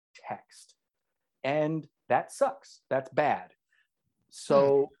text. And that sucks. That's bad.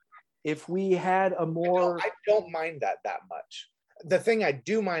 So if we had a more... I don't mind that much. The thing I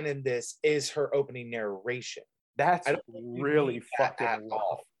do mind in this is her opening narration. That's really fucking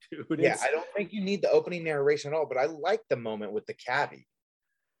rough, dude. Yeah, I don't think you need the opening narration at all, but I like the moment with the cabbie.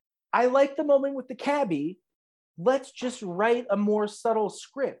 I like the moment with the cabbie. Let's just write a more subtle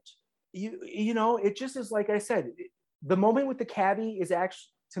script. You know, it just is like I said, the moment with the cabbie is actually,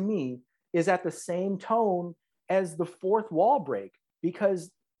 to me, is at the same tone as the fourth wall break,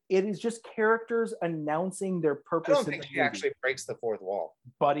 because it is just characters announcing their purpose. I don't think she actually breaks the fourth wall.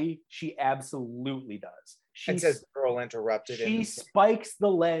 Buddy, she absolutely does. She says "Girl Interrupted." She spikes the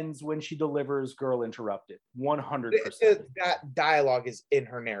lens when she delivers "Girl Interrupted." 100%. That dialogue is in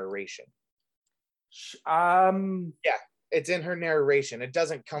her narration. Yeah, it's in her narration. It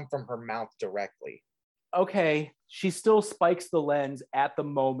doesn't come from her mouth directly. Okay, she still spikes the lens at the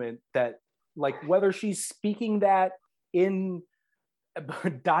moment that, like, whether she's speaking that in a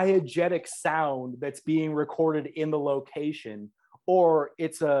diegetic sound that's being recorded in the location, or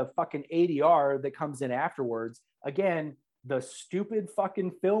it's a fucking ADR that comes in afterwards. Again, the stupid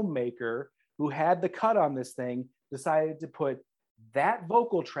fucking filmmaker who had the cut on this thing decided to put that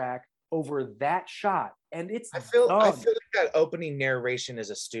vocal track over that shot. And it's I feel like that opening narration is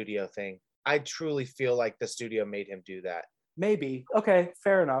a studio thing. I truly feel like the studio made him do that. Maybe. Okay,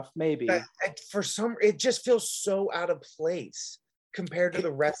 fair enough. Maybe. But it just feels so out of place compared to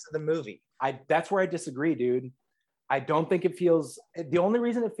the rest of the movie. That's where I disagree, dude. I don't think it feels... The only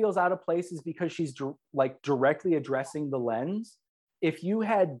reason it feels out of place is because she's directly addressing the lens. If you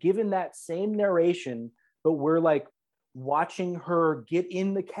had given that same narration, but we're like watching her get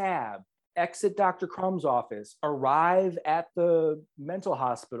in the cab, exit Dr. Crumb's office, arrive at the mental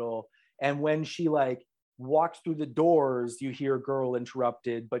hospital, and when she like walks through the doors, you hear "Girl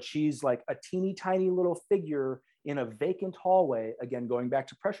Interrupted," but she's like a teeny tiny little figure in a vacant hallway, again, going back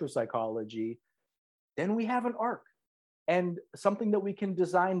to pressure psychology, then we have an arc and something that we can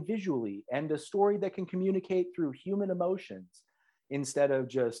design visually and a story that can communicate through human emotions instead of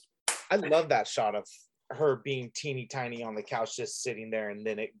just... I love that shot of her being teeny tiny on the couch, just sitting there, and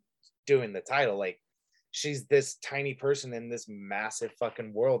then it doing the title. Like, she's this tiny person in this massive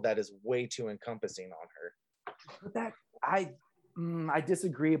fucking world that is way too encompassing on her. But that, I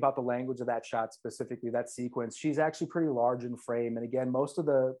disagree about the language of that shot specifically, that sequence. She's actually pretty large in frame. And again,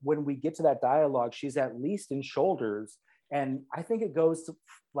 when we get to that dialogue, she's at least in shoulders. And I think it goes to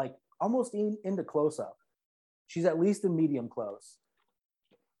like almost into close up. She's at least in medium close.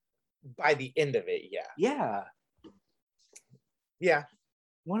 By the end of it, yeah. Yeah. Yeah.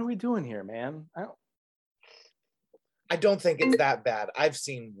 What are we doing here, man? I don't think it's that bad. I've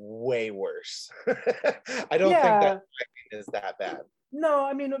seen way worse. I don't think that is that bad. No,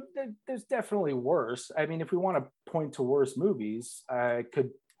 I mean, there's definitely worse. I mean, if we want to point to worse movies, I could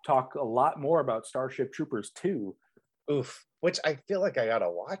talk a lot more about Starship Troopers 2. Oof, which I feel like I gotta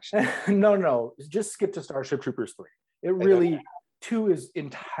watch. No, just skip to Starship Troopers 3. It really, 2 is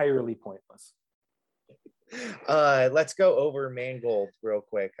entirely pointless. Let's go over Mangold real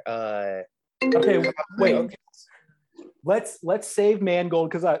quick. Okay, wait. Okay. Let's save Mangold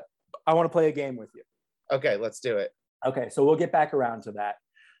because I want to play a game with you. Okay, let's do it. Okay, so we'll get back around to that.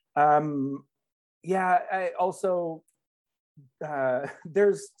 Yeah, I also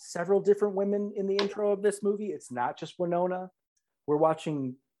there's several different women in the intro of this movie. It's not just Winona. We're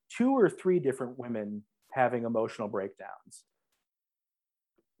watching 2 or 3 different women having emotional breakdowns.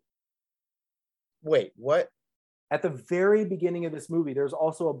 Wait, what? At the very beginning of this movie, there's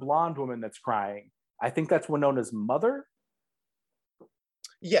also a blonde woman that's crying. I think that's Winona's mother.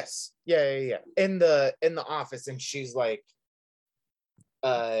 Yes. Yeah. In the office, and she's like,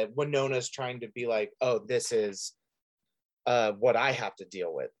 Winona's trying to be like, oh, this is what I have to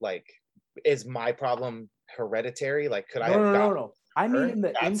deal with. Like, is my problem hereditary? Like, could I No, have no, no, got no. I mean, her? in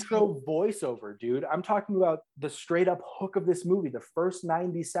the That's intro voiceover, dude. I'm talking about the straight up hook of this movie, the first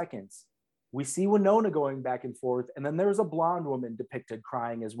 90 seconds. We see Winona going back and forth, and then there's a blonde woman depicted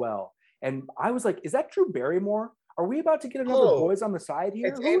crying as well. And I was like, is that Drew Barrymore? Are we about to get another Boys on the Side here?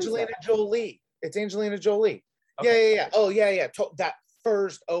 It's Who is Angelina that? Jolie. It's Angelina Jolie. Okay. Yeah. Oh, yeah. That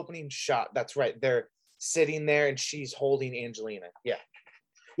first opening shot. That's right. They're sitting there, and she's holding Angelina. Yeah.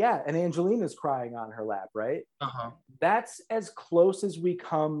 Yeah, and Angelina's crying on her lap, right? Uh-huh. That's as close as we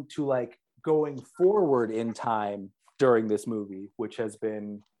come to like going forward in time during this movie, which has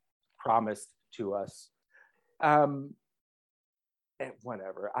been promised to us.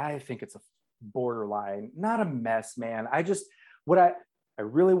 Whatever. I think it's a borderline, not a mess, man. I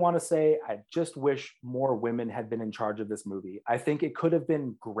really want to say, I just wish more women had been in charge of this movie. I think it could have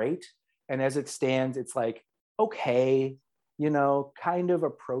been great. And as it stands, it's like, okay, kind of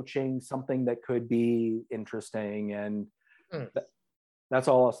approaching something that could be interesting. And that's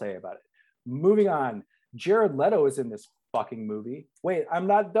all I'll say about it. Moving on. Jared Leto is in this fucking movie. Wait, I'm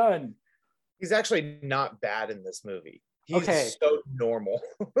not done. He's actually not bad in this movie. He's okay. So normal.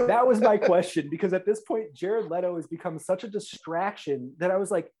 That was my question, because at this point, Jared Leto has become such a distraction that I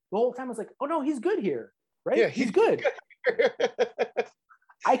was like, the whole time I was like, oh no, he's good here, right? Yeah, he's good.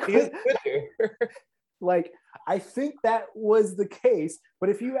 I could like, I think that was the case, but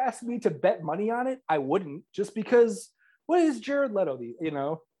if you asked me to bet money on it, I wouldn't, just because what is Jared Leto?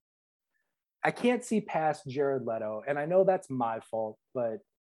 I can't see past Jared Leto, and I know that's my fault, but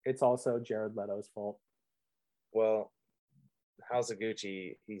it's also Jared Leto's fault. Well, House of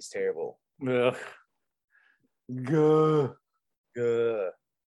Gucci, he's terrible. Ugh. Gah. Gah.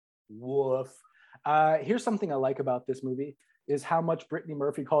 Woof. Here's something I like about this movie is how much Brittany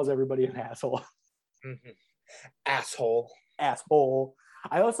Murphy calls everybody an asshole. Mm-hmm. Asshole.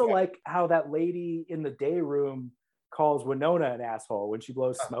 I also like how that lady in the day room calls Winona an asshole when she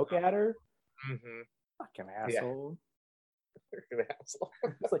blows smoke at her. Mm-hmm. Fucking asshole. Yeah. Asshole.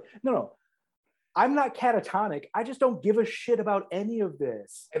 It's like, no. I'm not catatonic. I just don't give a shit about any of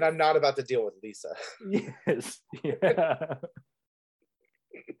this. And I'm not about to deal with Lisa. Yes. Yeah.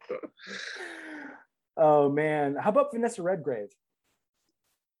 Oh, man. How about Vanessa Redgrave?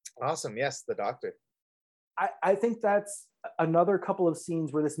 Awesome. Yes, the doctor. I think that's another couple of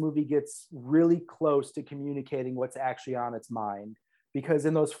scenes where this movie gets really close to communicating what's actually on its mind. Because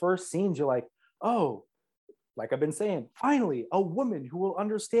in those first scenes, you're like, oh, like I've been saying, finally, a woman who will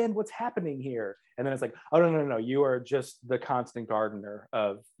understand what's happening here. And then it's like, oh, no. You are just the constant gardener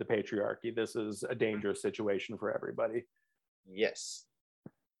of the patriarchy. This is a dangerous situation for everybody. Yes.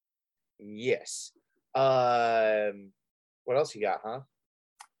 What else you got, huh?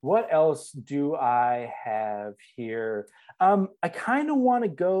 What else do I have here? I kind of want to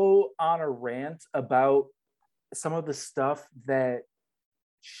go on a rant about some of the stuff that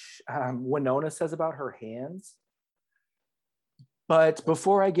Winona says about her hands. But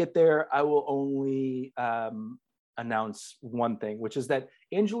before I get there, I will only announce one thing, which is that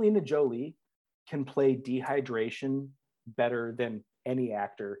Angelina Jolie can play dehydration better than any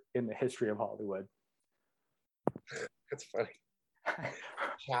actor in the history of Hollywood. That's funny.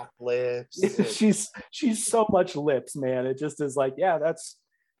 Chapped lips. she's so much lips, man. It just is like, yeah,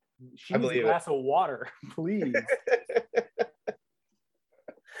 she needs a glass of water, please.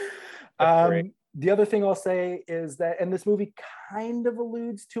 The other thing I'll say is that, and this movie kind of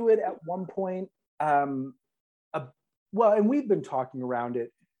alludes to it at one point, and we've been talking around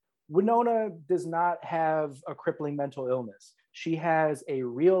it, Winona does not have a crippling mental illness. She has a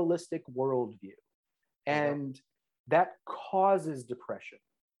realistic worldview, and that causes depression.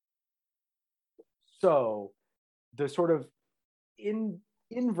 So the sort of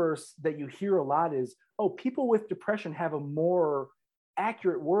inverse that you hear a lot is, oh, people with depression have a more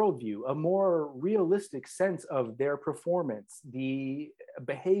accurate worldview, a more realistic sense of their performance, the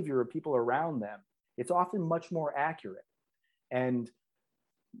behavior of people around them. It's often much more accurate. And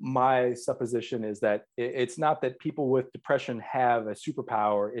my supposition is that it's not that people with depression have a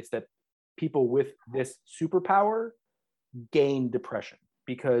superpower, it's that people with this superpower gain depression.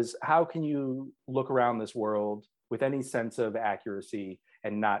 Because how can you look around this world with any sense of accuracy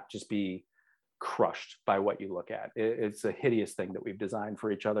and not just be crushed by what you look at? It's a hideous thing that we've designed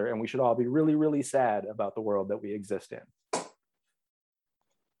for each other, and we should all be really, really sad about the world that we exist in.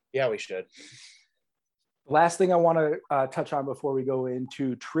 Yeah, we should. Last thing I want to touch on before we go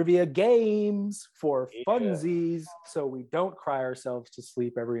into trivia games for funsies, so we don't cry ourselves to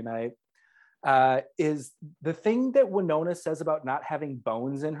sleep every night, is the thing that Winona says about not having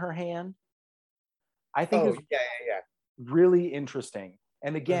bones in her hand. I think is really interesting.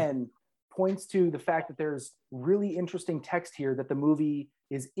 And again, points to the fact that there's really interesting text here that the movie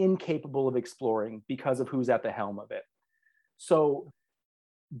is incapable of exploring because of who's at the helm of it. So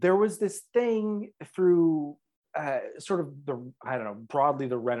there was this thing through sort of broadly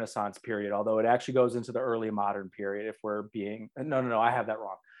the Renaissance period, although it actually goes into the early modern period if we're being, no, I have that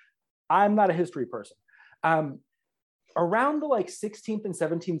wrong. I'm not a history person. Around the 16th and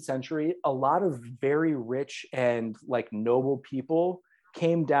 17th century, a lot of very rich and noble people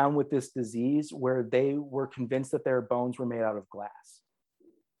came down with this disease where they were convinced that their bones were made out of glass.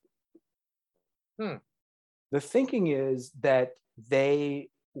 The thinking is that they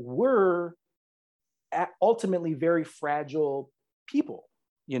were ultimately very fragile people,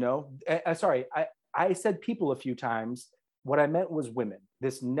 sorry, I said people a few times. What I meant was women.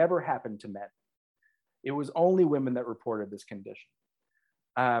 This never happened to men. It was only women that reported this condition.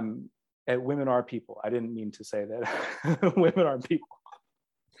 Women are people. I didn't mean to say that. Women are people.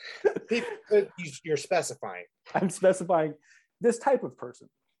 You're specifying. I'm specifying this type of person.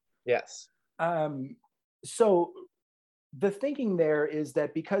 Yes. So the thinking there is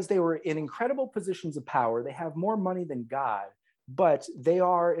that because they were in incredible positions of power, they have more money than God, but they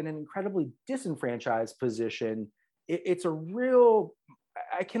are in an incredibly disenfranchised position. It's a real,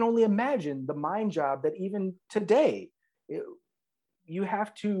 I can only imagine the mind job that even today you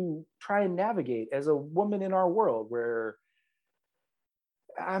have to try and navigate as a woman in our world, where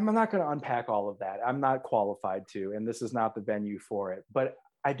I'm not going to unpack all of that. I'm not qualified to, and this is not the venue for it. But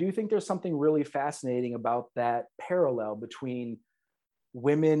I do think there's something really fascinating about that parallel between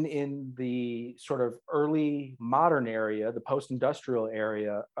women in the sort of early modern area, the post-industrial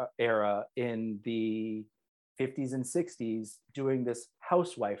era in the 50s and 60s, doing this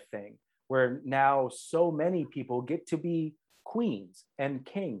housewife thing, where now so many people get to be queens and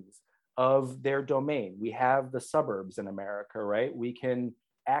kings of their domain. We have the suburbs in America, right? We can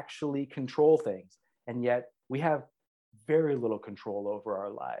actually control things, and yet we have very little control over our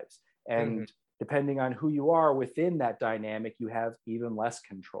lives. And depending on who you are within that dynamic, you have even less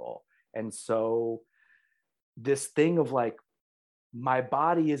control. And so this thing of my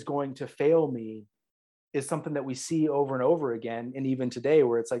body is going to fail me is something that we see over and over again. And even today,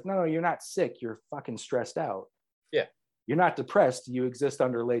 where it's no, you're not sick, you're fucking stressed out. Yeah. You're not depressed, you exist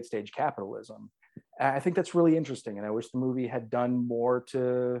under late stage capitalism. And I think that's really interesting. And I wish the movie had done more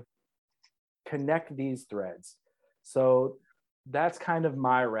to connect these threads. So that's kind of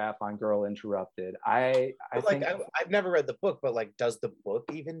my wrap on Girl Interrupted. I think I've never read the book, but does the book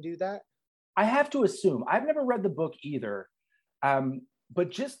even do that? I have to assume. I've never read the book either.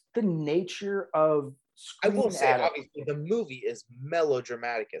 But just the nature of I will say, obviously, the movie is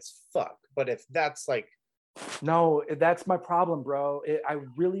melodramatic as fuck. But if that's no, that's my problem, bro. I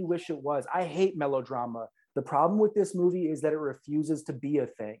really wish it was. I hate melodrama. The problem with this movie is that it refuses to be a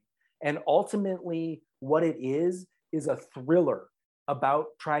thing. And ultimately, what it is a thriller about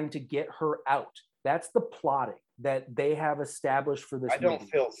trying to get her out. That's the plotting that they have established for this movie. I don't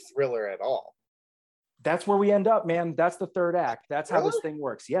feel thriller at all. That's where we end up, man. That's the third act. That's how this thing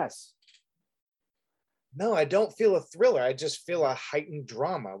works. Yes. No, I don't feel a thriller. I just feel a heightened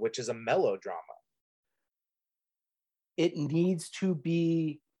drama, which is a melodrama. It needs to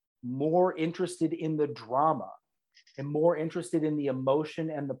be more interested in the drama and more interested in the emotion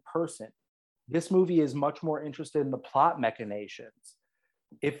and the person. This movie is much more interested in the plot machinations.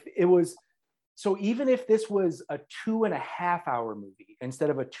 If it was, so even if this was a 2.5 hour movie instead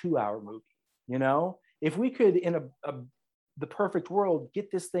of a 2 hour movie, if we could, in the perfect world,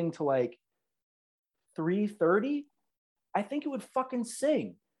 get this thing to 3:30, I think it would fucking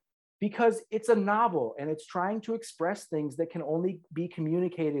sing, because it's a novel and it's trying to express things that can only be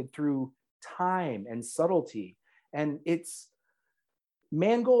communicated through time and subtlety. And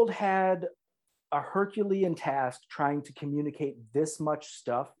Mangold had a Herculean task trying to communicate this much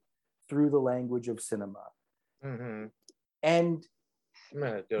stuff through the language of cinema. And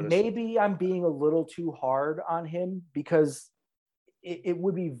maybe I'm being a little too hard on him, because it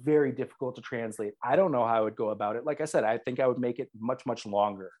would be very difficult to translate. I don't know how I would go about it. Like I said, I think I would make it much, much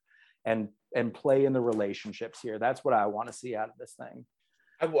longer and play in the relationships here. That's what I want to see out of this thing.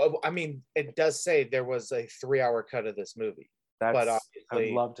 I mean, it does say there was a 3-hour cut of this movie. But obviously,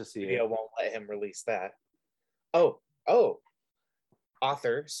 I'd love to see video it. won't let him release that. Oh,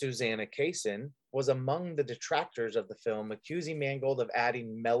 Author Susanna Kaysen was among the detractors of the film, accusing Mangold of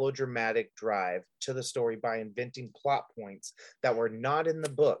adding melodramatic drive to the story by inventing plot points that were not in the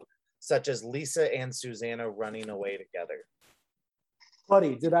book, such as Lisa and Susanna running away together.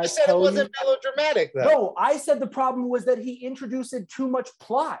 Buddy, did I said tell it wasn't melodramatic, though? No, I said the problem was that he introduced too much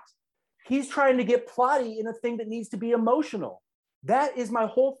plot. He's trying to get plotty in a thing that needs to be emotional. That is my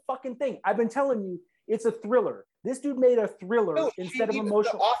whole fucking thing. I've been telling you, it's a thriller. This dude made a thriller instead of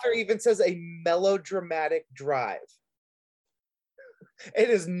emotional. The author even says a melodramatic drive. It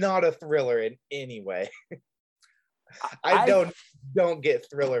is not a thriller in any way. I don't get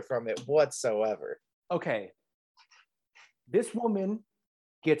thriller from it whatsoever. Okay. This woman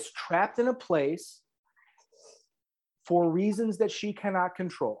gets trapped in a place for reasons that she cannot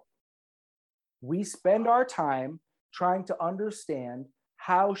control. We spend our time trying to understand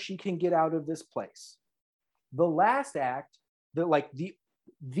how she can get out of this place. The last act,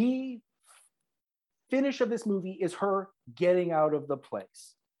 the finish of this movie is her getting out of the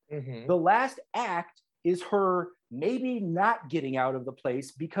place. Mm-hmm. The last act is her maybe not getting out of the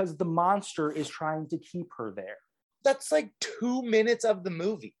place because the monster is trying to keep her there. That's like 2 minutes of the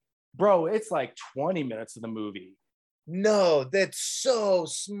movie. Bro, it's like 20 minutes of the movie. No, that's so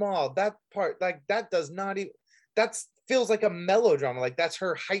small. That part, like, that does not even, that feels like a melodrama. Like, that's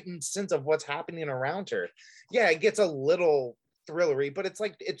her heightened sense of what's happening around her. Yeah, it gets a little thrillery, but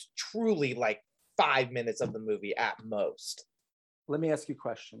it's truly like 5 minutes of the movie at most. Let me ask you a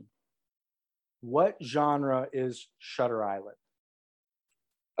question. What genre is Shutter Island?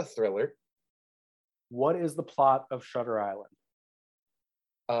 A thriller. What is the plot of Shutter Island?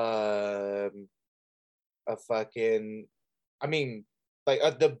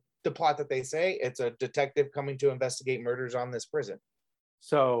 The plot that they say, it's a detective coming to investigate murders on this prison.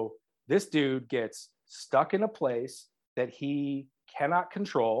 So this dude gets stuck in a place that he cannot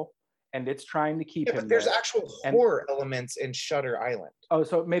control, and it's trying to keep him but there's there. Actual horror elements in Shutter Island. Oh,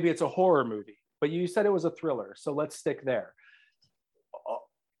 so maybe it's a horror movie, but you said it was a thriller, so let's stick there.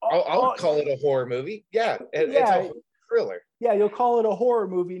 I'll call it a horror movie. Yeah, it's a thriller. Yeah, you'll call it a horror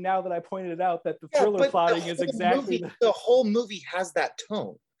movie now that I pointed out that the thriller plotting is exactly... The whole movie has that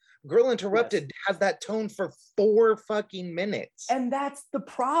tone. Girl Interrupted has that tone for 4 fucking minutes. And that's the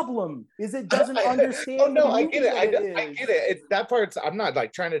problem, is it doesn't understand. Oh, no, I get it. I get it. That part's, I'm not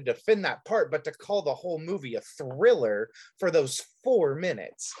like trying to defend that part, but to call the whole movie a thriller for those 4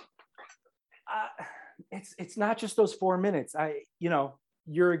 minutes. It's not just those 4 minutes.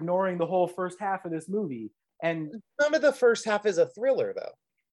 You're ignoring the whole first half of this movie. And some of the first half is a thriller,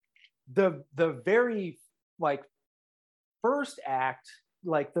 though. The very first act,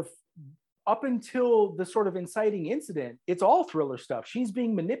 up until the sort of inciting incident, it's all thriller stuff. She's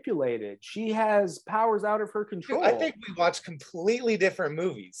being manipulated. She has powers out of her control. Dude, I think we watched completely different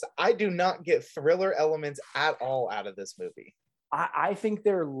movies. I do not get thriller elements at all out of this movie. I think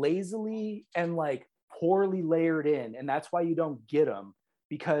they're lazily and poorly layered in, and that's why you don't get them,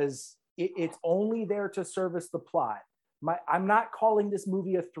 because it's only there to service the plot. I'm not calling this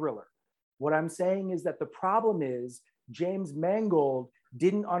movie a thriller. What I'm saying is that the problem is James Mangold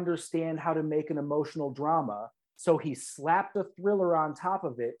didn't understand how to make an emotional drama, so he slapped a thriller on top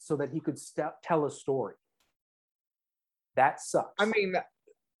of it so that he could tell a story. That sucks. I mean, that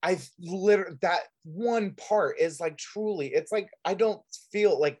one part is truly, it's I don't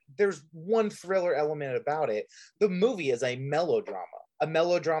feel like there's one thriller element about it. The movie is a melodrama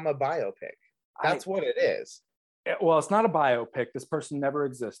biopic. That's what it is. Well, it's not a biopic. This person never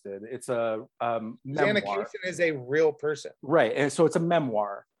existed. It's a memoir. Susanna Kaysen is a real person. Right. And so it's a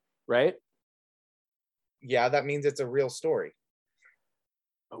memoir, right? Yeah, that means it's a real story.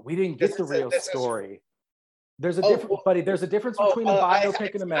 But we didn't get the real story. There's a difference, buddy. There's a difference between a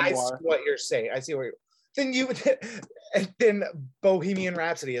biopic and a memoir. I see what you're saying. I see what you're... Then Bohemian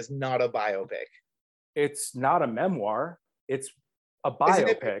Rhapsody is not a biopic. It's not a memoir. It's a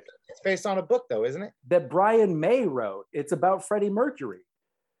biopic. It's based on a book, though, isn't it? That Brian May wrote. It's about Freddie Mercury.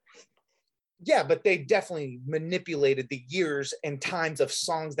 Yeah, but they definitely manipulated the years and times of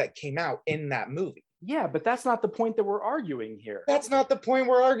songs that came out in that movie. Yeah, but that's not the point that we're arguing here. That's not the point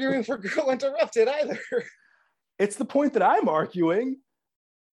we're arguing for Girl Interrupted either. It's the point that I'm arguing.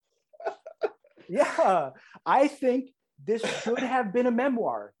 Yeah, I think this should have been a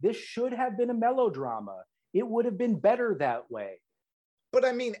memoir. This should have been a melodrama. It would have been better that way. But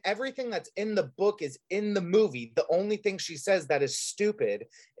I mean, everything that's in the book is in the movie. The only thing she says that is stupid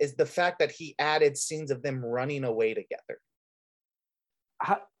is the fact that he added scenes of them running away together.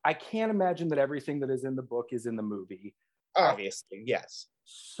 I can't imagine that everything that is in the book is in the movie. Obviously, yes.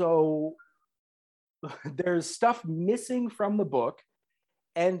 So there's stuff missing from the book,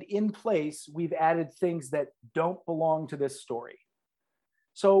 and in place, we've added things that don't belong to this story.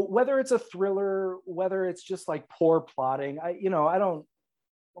 So whether it's a thriller, whether it's just like poor plotting, I don't,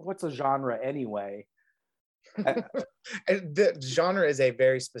 what's a genre anyway? The genre is a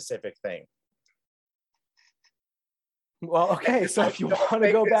very specific thing. Well, okay, so if you want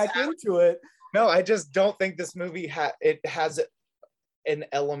to go back into it. No, I just don't think this movie has an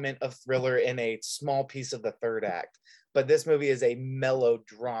element of thriller in a small piece of the third act. But this movie is a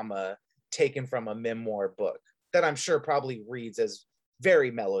melodrama taken from a memoir book that I'm sure probably reads as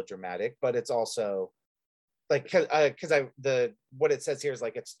very melodramatic, but it's also like, what it says here is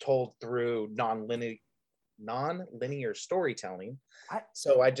like it's told through non-linear storytelling.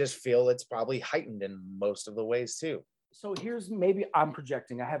 So I just feel it's probably heightened in most of the ways too. So here's, maybe I'm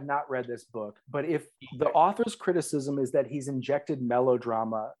projecting, I have not read this book, but if the author's criticism is that he's injected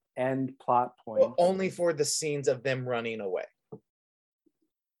melodrama and plot points. Well, only for the scenes of them running away.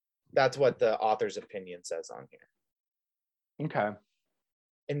 That's what the author's opinion says on here. Okay.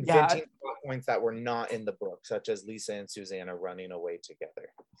 Inventing plot points that were not in the book, such as Lisa and Susanna running away together.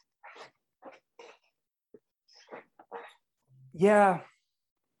 Yeah.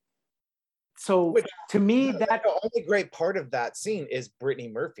 So to me, that the only great part of that scene is Brittany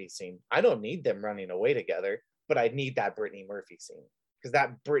Murphy's scene. I don't need them running away together, but I need that Brittany Murphy scene because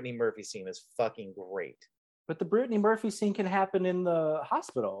that Brittany Murphy scene is fucking great. But the Brittany Murphy scene can happen in the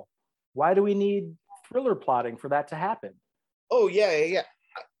hospital. Why do we need thriller plotting for that to happen? Oh yeah.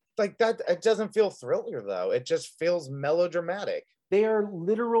 Like that, it doesn't feel thriller though. It just feels melodramatic. They are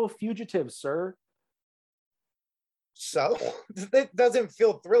literal fugitives, sir. So it doesn't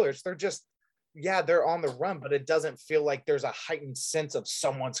feel thrillers. They're just, yeah, they're on the run, but it doesn't feel like there's a heightened sense of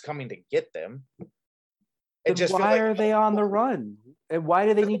someone's coming to get them. It just why are they on the run? And why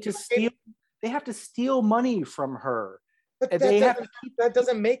do they need to steal? They have to steal money from her. But that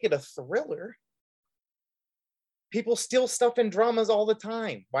doesn't make it a thriller. People steal stuff in dramas all the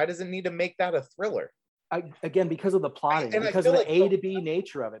time. Why does it need to make that a thriller? Again, because of the plotting, because of the A to B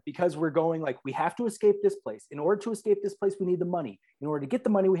nature of it, because we're going like, we have to escape this place. In order to escape this place, we need the money. In order to get the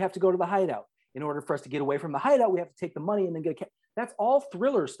money, we have to go to the hideout. In order for us to get away from the hideout, we have to take the money and then get that's all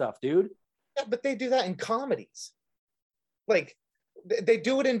thriller stuff, dude. Yeah, but they do that in comedies. Like, they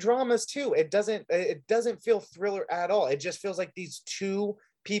do it in dramas too. It doesn't feel thriller at all. It just feels like these two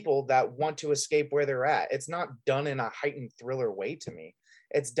people that want to escape where they're at. It's not done in a heightened thriller way to me.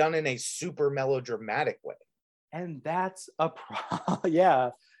 It's done in a super melodramatic way. And that's a problem. Yeah.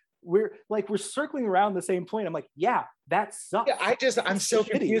 We're circling around the same point. I'm like, yeah, that sucks. Yeah, I'm so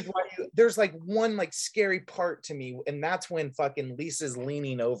confused why there's like one like scary part to me, and that's when fucking Lisa's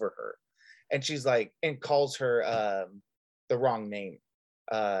leaning over her and she's like, and calls her the wrong name.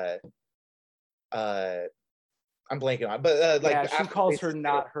 I'm blanking on it, but like, yeah, she calls her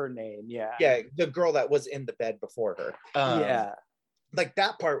not her name. Yeah. Yeah, the girl that was in the bed before her. Yeah. Like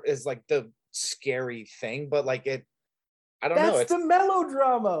that part is like the scary thing, but like I don't know. That's the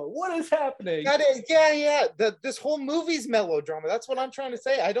melodrama. What is happening? That is, yeah. This whole movie's melodrama. That's what I'm trying to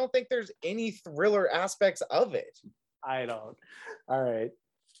say. I don't think there's any thriller aspects of it. I don't. All right.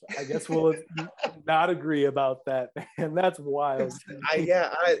 I guess we'll not agree about that. And that's wild.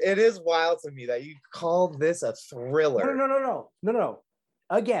 It is wild to me that you call this a thriller. No.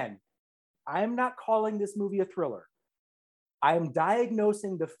 Again, I'm not calling this movie a thriller. I am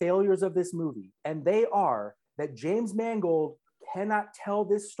diagnosing the failures of this movie, and they are that James Mangold cannot tell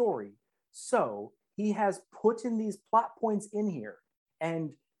this story. So he has put in these plot points in here.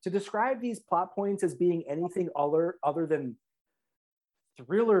 And to describe these plot points as being anything other than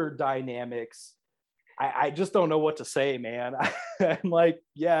thriller dynamics, I just don't know what to say, man. I'm like,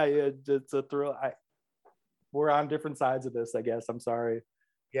 yeah, it's a thrill. We're on different sides of this, I guess. I'm sorry.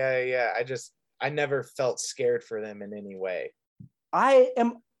 Yeah. I never felt scared for them in any way. I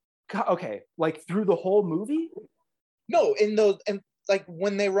am okay, like through the whole movie? No, and like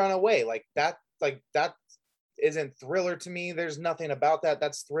when they run away, like that isn't thriller to me. There's nothing about that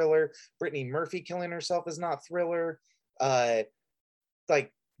that's thriller. Brittany Murphy killing herself is not thriller. Like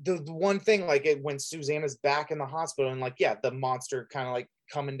the one thing, like when Susanna's back in the hospital and like, yeah, the monster kind of like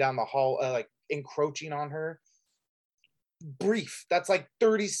coming down the hall, like encroaching on her. Brief. That's like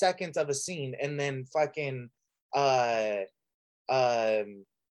 30 seconds of a scene, and then fucking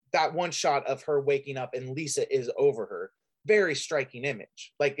that one shot of her waking up and Lisa is over her. Very striking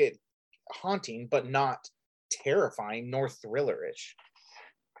image. Like it haunting, but not terrifying nor thrillerish.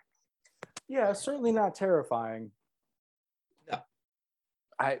 Yeah, certainly not terrifying. No.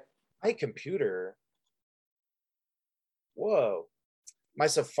 My computer. Whoa. My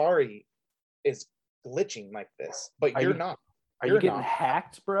Safari is glitching like this, but you're not. Are you getting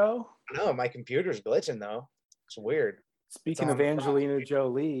hacked, bro? No, my computer's glitching though. It's weird. Speaking of Angelina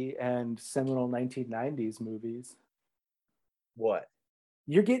Jolie and seminal 1990s movies. What?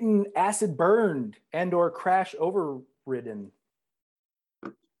 You're getting acid burned and or crash overridden.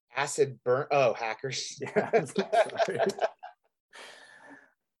 Acid burn? Oh, hackers. Yeah.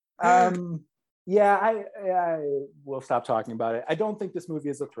 Yeah, I will stop talking about it. I don't think this movie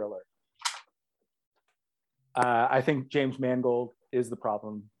is a thriller. I think James Mangold is the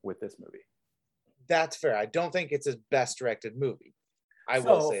problem with this movie. That's fair. I don't think it's his best directed movie. I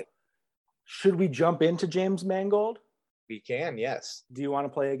will say. Should we jump into James Mangold? We can, yes. Do you want to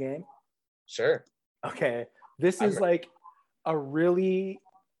play a game? Sure. Okay. This is like a really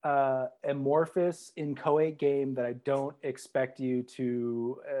amorphous, inchoate game that I don't expect you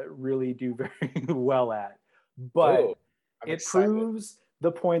to really do very well at. But it proves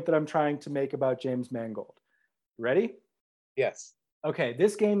the point that I'm trying to make about James Mangold. Ready? Yes. Okay.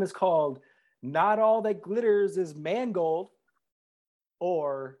 This game is called Not All That Glitters is Mangold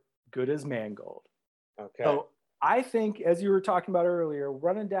or Good as Mangold. Okay. So I think, as you were talking about earlier,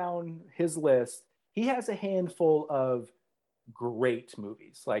 running down his list, he has a handful of great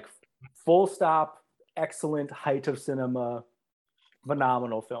movies, like full stop, excellent, height of cinema,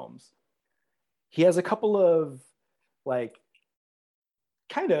 phenomenal films. He has a couple of like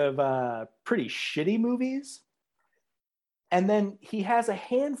kind of pretty shitty movies. And then he has a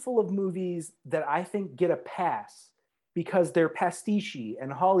handful of movies that I think get a pass because they're pastiche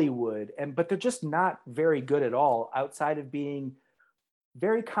and Hollywood, but they're just not very good at all outside of being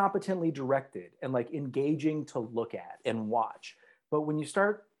very competently directed and like engaging to look at and watch. But when you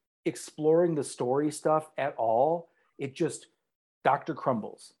start exploring the story stuff at all, it just Dr.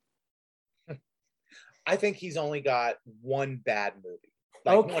 Crumbles. I think he's only got one bad movie,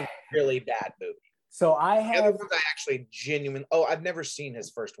 like one really bad movie. So I have. The other ones I actually genuinely. Oh, I've never seen his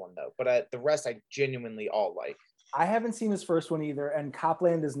first one though, but the rest I genuinely all like. I haven't seen his first one either, and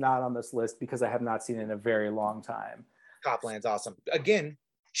Copland is not on this list because I have not seen it in a very long time. Copland's awesome. Again,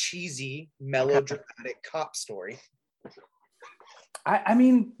 cheesy, melodramatic cop story. I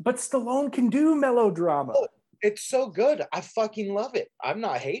mean, but Stallone can do melodrama. Oh, it's so good. I fucking love it. I'm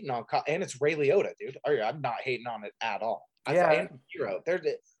not hating on and it's Ray Liotta, dude. I'm not hating on it at all. And Hero. They're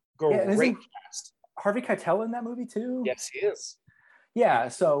the great cast. Harvey Keitel in that movie too? Yes, he is. Yeah,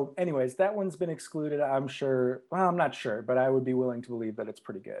 so anyways, that one's been excluded, I'm sure. Well, I'm not sure, but I would be willing to believe that it's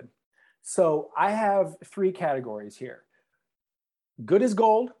pretty good. So I have 3 categories here. Good as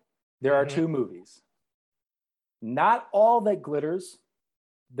Gold, there are 2 movies. Not All That Glitters,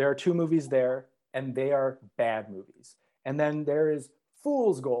 there are 2 movies there, and they are bad movies. And then there is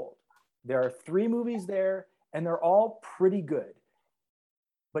Fool's Gold. There are 3 movies there, and they're all pretty good.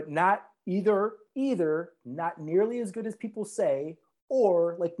 But not either not nearly as good as people say,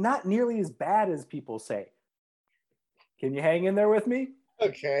 or like not nearly as bad as people say. Can you hang in there with me?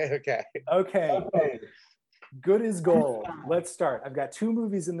 Okay. Good as Gold. Let's start. I've got 2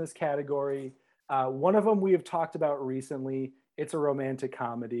 movies in this category. One of them we have talked about recently. It's a romantic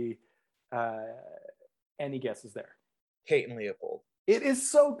comedy. Any guesses there? Kate and Leopold. It is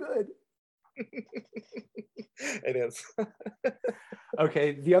so good. It is.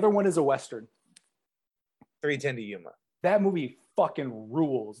 Okay, the other one is a Western. 3:10 to Yuma. That movie fucking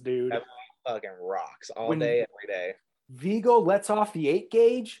rules, dude. That movie fucking rocks all day, every day. Vigo lets off the 8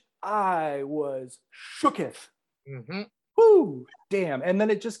 gauge. I was shooketh. Mm-hmm. Woo! Damn. And then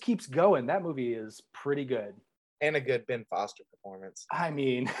it just keeps going. That movie is pretty good. And a good Ben Foster performance. I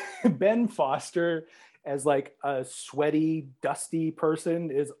mean, Ben Foster as like a sweaty, dusty person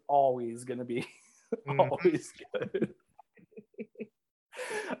is always going to be always good.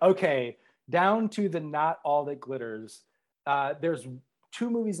 Okay, down to the Not All That Glitters. There's 2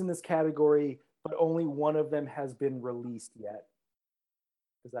 movies in this category, but only one of them has been released yet.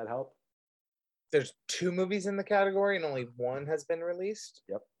 Does that help? There's 2 movies in the category and only one has been released?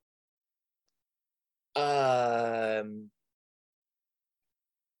 Yep.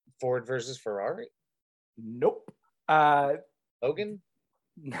 Ford versus Ferrari? Nope. Logan?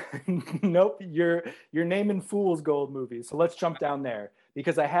 Nope. You're naming Fool's Gold movies. So let's jump down there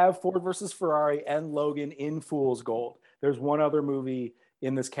because I have Ford versus Ferrari and Logan in Fool's Gold. There's one other movie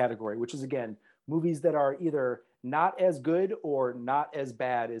in this category, which is again, movies that are either not as good or not as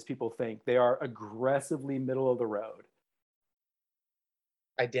bad as people think. They are aggressively middle of the road.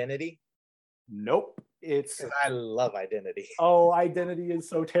 Identity? Nope. I love Identity. Oh, Identity is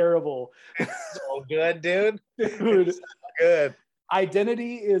so terrible. It's so good, dude. Dude. It's so good.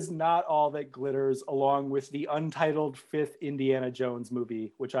 Identity is Not All That Glitters, along with the untitled 5th Indiana Jones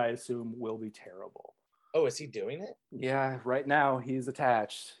movie, which I assume will be terrible. Oh, is he doing it? Yeah, right now he's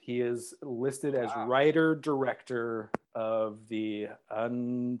attached. He is listed as Wow. writer director of the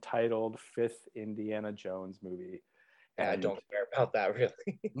untitled fifth Indiana Jones movie. Yeah, I And don't care about that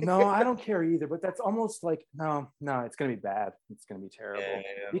really. no, I don't care either. But that's almost like no, it's gonna be bad. It's gonna be terrible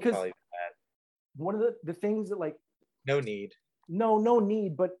Yeah, because probably bad. one of the things that like No need. no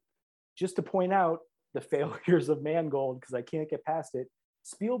need, but just to point out the failures of Mangold because I can't get past it.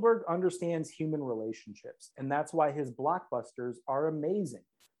 Spielberg understands human relationships, and that's why his blockbusters are amazing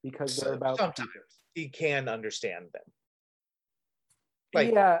because they're about Sometimes people. he can understand them.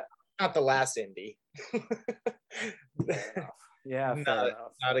 Like, Yeah, not the last indie. fair enough. Yeah, fair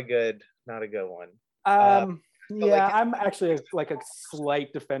enough. Not a good one. Yeah, like, I'm actually a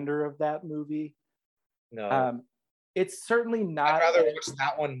slight defender of that movie. no. It's certainly not. I'd rather watch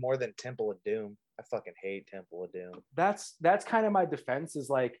that one more than Temple of Doom. I fucking hate Temple of Doom. That's kind of my defense. Is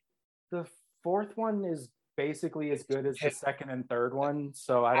like the fourth one is basically as good as the second and third one,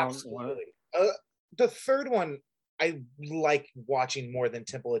 so I don't want to. The third one I like watching more than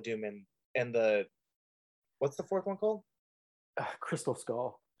Temple of Doom and the what's the fourth one called? Crystal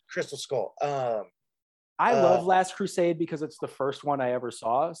Skull. Crystal Skull. I love Last Crusade because it's the first one I ever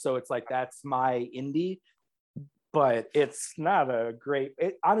saw, so it's like that's my indie. But it's not a great.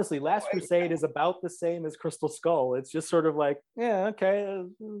 Honestly, Last Crusade is about the same as Crystal Skull. It's just sort of like, yeah, okay.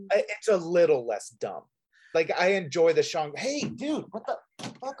 It's a little less dumb. Like I enjoy the Sean. Hey, dude, what the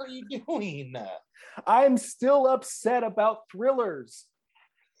fuck are you doing? I'm still upset about thrillers.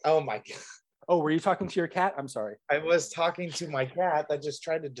 Oh my god. Oh, were you talking to your cat? I'm sorry. I was talking to my cat that just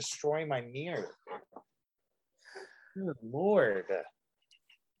tried to destroy my mirror. Good Lord.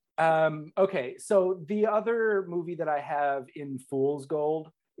 Okay, so the other movie that I have in Fool's Gold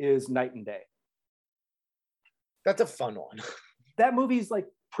is Night and Day. That's a fun one. That movie's like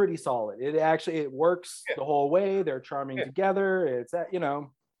pretty solid. It works the whole way. They're charming together. It's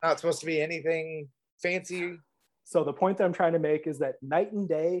not supposed to be anything fancy. So the point that I'm trying to make is that Night and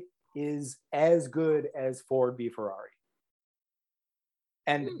Day is as good as Ford v Ferrari.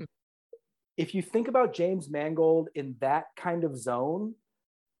 And if you think about James Mangold in that kind of zone,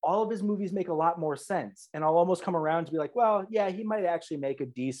 all of his movies make a lot more sense. And I'll almost come around to be like, well, yeah, he might actually make a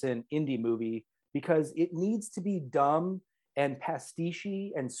decent indie movie because it needs to be dumb and pastiche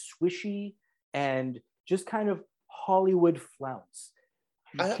and swishy and just kind of Hollywood flounce.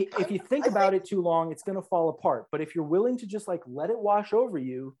 If you think about it too long, it's going to fall apart. But if you're willing to just like let it wash over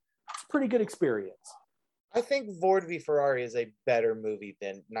you, it's a pretty good experience. I think Ford v Ferrari is a better movie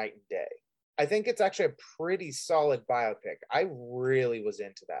than Night and Day. I think it's actually a pretty solid biopic. I really was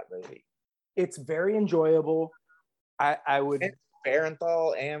into that movie. It's very enjoyable. I would. And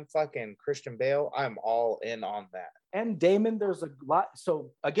Barenthal and fucking Christian Bale. I'm all in on that. And Damon, there's a lot.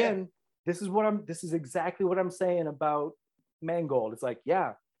 So again, this is exactly what I'm saying about Mangold. It's like,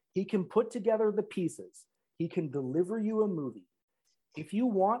 yeah, he can put together the pieces. He can deliver you a movie. If you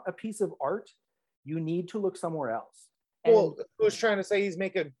want a piece of art, you need to look somewhere else. And, well, I was trying to say he's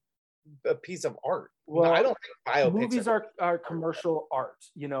making a piece of art. Well, I don't think biopics movies are commercial art,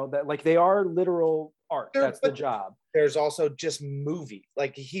 that like they are literal art. That's the job. There's also just movie.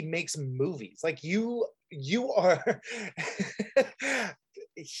 Like he makes movies. Like you are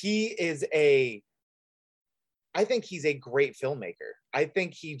I think he's a great filmmaker. I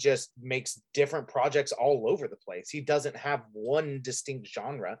think he just makes different projects all over the place. He doesn't have one distinct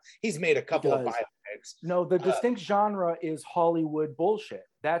genre. He's made a couple of biopics. No, the distinct genre is Hollywood bullshit.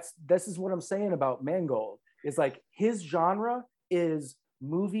 This is what I'm saying about Mangold. Is like his genre is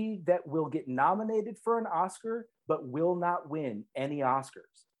movie that will get nominated for an Oscar but will not win any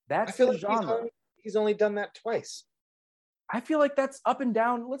Oscars. That's his genre. He's only done that twice. I feel like that's up and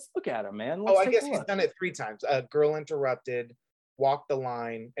down. Let's look at him, man. I guess he's done it 3 times. Girl Interrupted, Walk the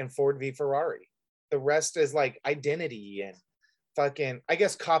Line, and Ford v Ferrari. The rest is like Identity and fucking, I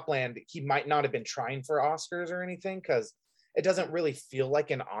guess Copland, he might not have been trying for Oscars or anything because it doesn't really feel like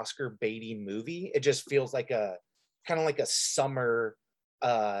an Oscar baity movie. It just feels like a kind of like a summer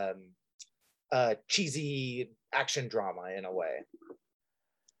cheesy action drama in a way.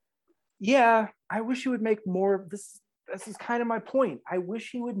 Yeah, I wish he would make more of this. This is kind of my point. I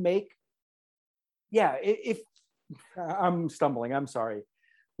wish he would make, if I'm stumbling, I'm sorry.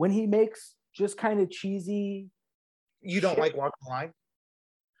 When he makes just kind of cheesy. You don't like Walk the Line?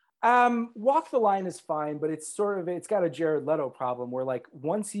 Walk the Line is fine, but it's got a Jared Leto problem where like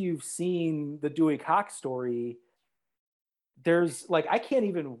once you've seen the Dewey Cox story, there's like, I can't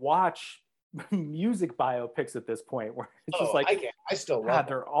even watch music biopics at this point where it's just Oh, like, I still love God,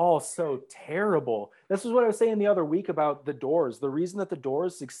 they're all so terrible. This is what I was saying the other week about The Doors. The reason that The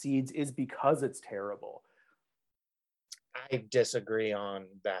Doors succeeds is because it's terrible. I disagree on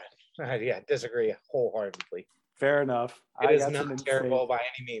that. Yeah, disagree wholeheartedly. Fair enough. It I is got not some insane. terrible by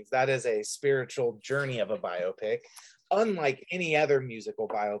any means. That is a spiritual journey of a biopic, unlike any other musical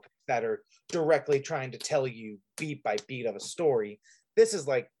biopic that are directly trying to tell you beat by beat of a story. This is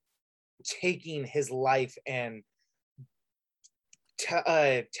like taking his life and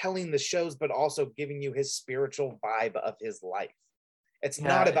telling the shows, but also giving you his spiritual vibe of his life. It's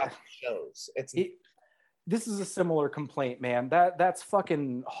not about the shows. This is a similar complaint, man. That's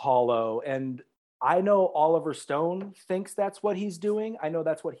fucking hollow. And I know Oliver Stone thinks that's what he's doing. I know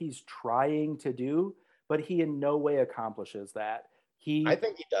that's what he's trying to do, but he in no way accomplishes that. I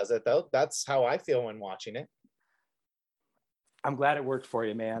think he does it though. That's how I feel when watching it. I'm glad it worked for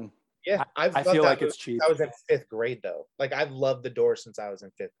you, man. Yeah, I feel like it's cheap. I was in 5th grade though. Like I've loved The Doors since I was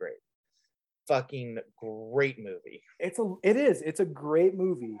in 5th grade. Fucking great movie. It's a great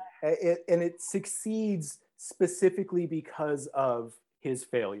movie, and it succeeds specifically because of his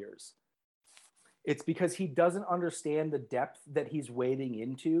failures. It's because he doesn't understand the depth that he's wading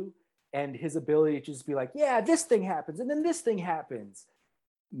into, and his ability to just be like, yeah, this thing happens and then this thing happens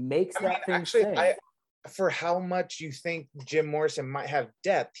makes that thing sing. For how much you think Jim Morrison might have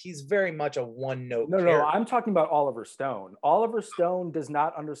depth, he's very much a one-note character. No, I'm talking about Oliver Stone. Oliver Stone does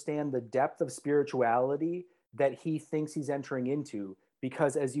not understand the depth of spirituality that he thinks he's entering into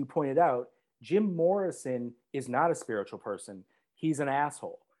because, as you pointed out, Jim Morrison is not a spiritual person. He's an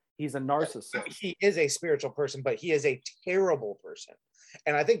asshole. He's a narcissist. He is a spiritual person, but he is a terrible person.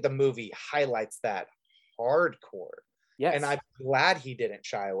 And I think the movie highlights that hardcore. Yes. And I'm glad he didn't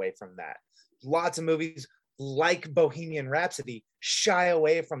shy away from that. Lots of movies like Bohemian Rhapsody shy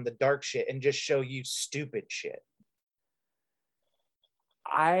away from the dark shit and just show you stupid shit.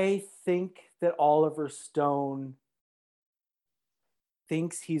 I think that Oliver Stone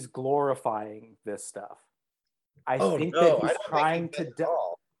thinks he's glorifying this stuff. I think that he's trying to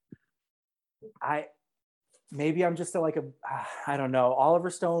maybe I'm just I don't know. Oliver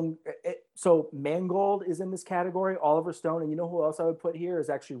Stone. So Mangold is in this category. Oliver Stone, and you know who else I would put here is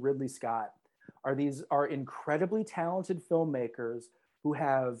actually Ridley Scott. These are incredibly talented filmmakers who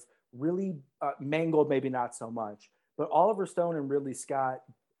have really Mangold, maybe not so much, but Oliver Stone and Ridley Scott.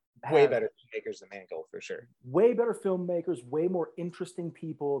 Way better filmmakers than Mangold, for sure. Way better filmmakers, way more interesting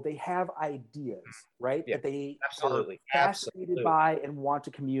people. They have ideas, right? Yeah, that they absolutely are fascinated by and want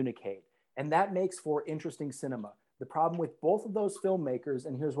to communicate. And that makes for interesting cinema. The problem with both of those filmmakers,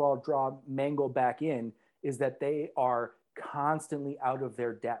 and here's where I'll draw Mangold back in, is that they are constantly out of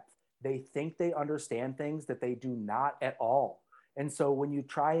their depth. They think they understand things that they do not at all. And so when you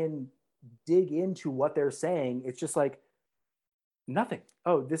try and dig into what they're saying, it's just like nothing.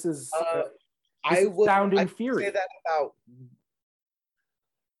 Oh, this is sounding fury.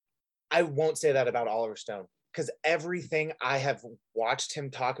 I won't say that about Oliver Stone, because everything I have watched him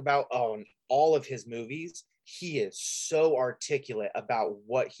talk about on all of his movies, he is so articulate about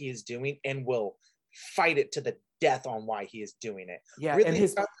what he is doing and will fight it to the death on why he is doing it. Yeah, really, and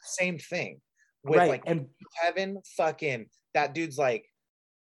it's not the same thing with and Kevin. Fucking that dude's like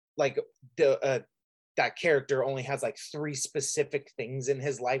the that character only has like 3 specific things in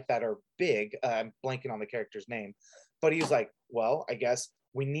his life that are big. I'm blanking on the character's name, but he's like, well, I guess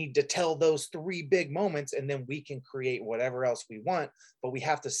we need to tell those 3 big moments and then we can create whatever else we want, but we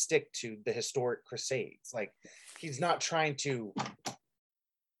have to stick to the historic crusades. Like, he's not trying to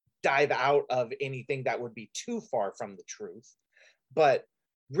dive out of anything that would be too far from the truth. But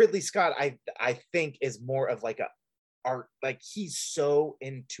Ridley Scott, I think, is more of like a art, like he's so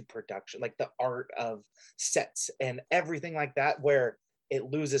into production, like the art of sets and everything like that, where it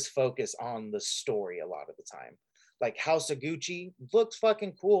loses focus on the story a lot of the time. Like House of Gucci looks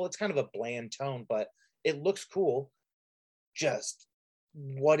fucking cool. It's kind of a bland tone, but it looks cool. Just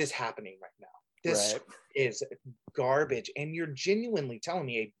what is happening right now? This is garbage, and you're genuinely telling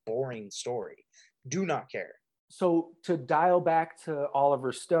me a boring story. Do not care. So to dial back to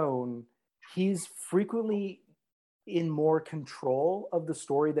Oliver Stone, he's frequently in more control of the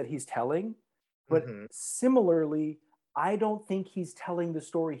story that he's telling, but similarly, I don't think he's telling the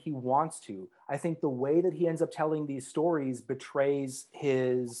story he wants to. I think the way that he ends up telling these stories betrays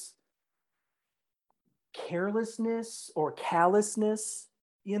his carelessness or callousness,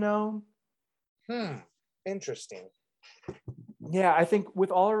 you know? Interesting. Yeah, I think with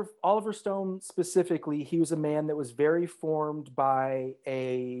Oliver Stone specifically, he was a man that was very formed by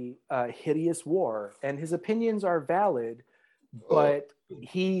a hideous war, and his opinions are valid, but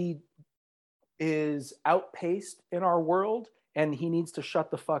he is outpaced in our world, and he needs to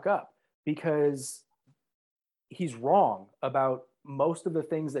shut the fuck up because he's wrong about most of the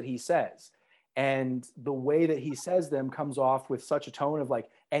things that he says. And the way that he says them comes off with such a tone of like,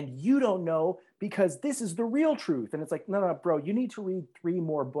 and you don't know because this is the real truth. And it's like, no, bro, you need to read 3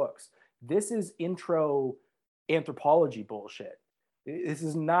 more books. This is intro anthropology bullshit. This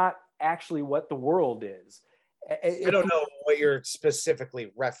is not actually what the world is. I don't know what you're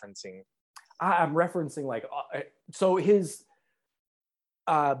specifically referencing. I'm referencing like, so his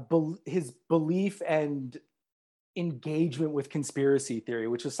belief and engagement with conspiracy theory,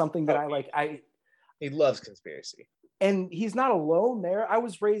 which is something that I like. He loves conspiracy. And he's not alone there. I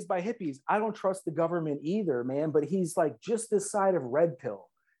was raised by hippies. I don't trust the government either, man, but he's like just this side of red pill.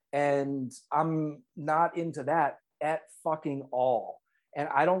 And I'm not into that at fucking all. And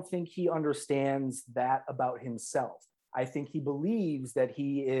I don't think he understands that about himself. I think he believes that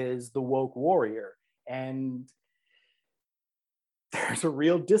he is the woke warrior. And there's a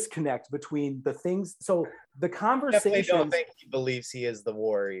real disconnect between the things. So the conversation. I don't think he believes he is the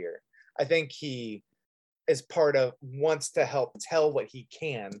warrior. I think he is part of, wants to help tell what he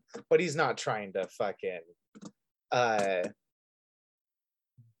can, but he's not trying to fucking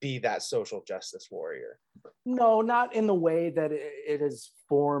be that social justice warrior. No, not in the way that it is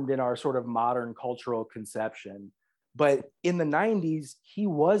formed in our sort of modern cultural conception. But in the 90s, he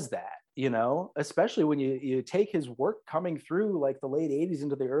was that, you know, especially when you take his work coming through like the late 80s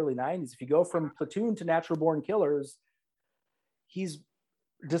into the early 90s. If you go from Platoon to Natural Born Killers, he's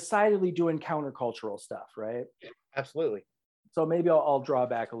decidedly doing countercultural stuff, right? Absolutely. So maybe I'll draw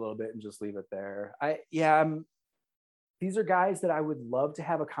back a little bit and just leave it there. These are guys that I would love to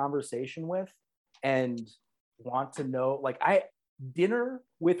have a conversation with and want to know, like, dinner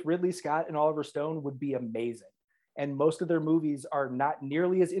with Ridley Scott and Oliver Stone would be amazing. And most of their movies are not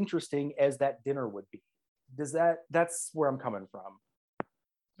nearly as interesting as that dinner would be. That's where I'm coming from.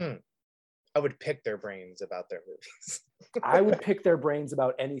 I would pick their brains about their movies. I would pick their brains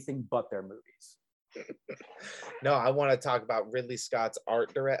about anything but their movies. No, I want to talk about Ridley Scott's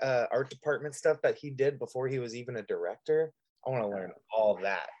art department stuff that he did before he was even a director. I want to learn all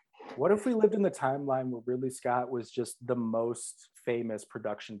that. What if we lived in the timeline where Ridley Scott was just the most famous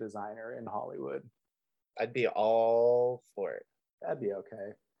production designer in Hollywood? I'd be all for it. That'd be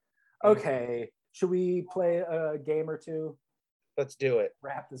okay. Okay, should we play a game or two? Let's do it.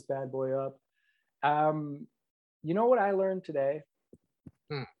 Wrap this bad boy up. You know what I learned today?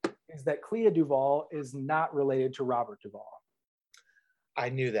 Is that Clea Duvall is not related to Robert Duvall. I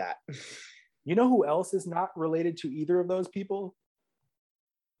knew that. You know who else is not related to either of those people?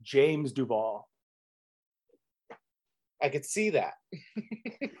 James Duvall. I could see that.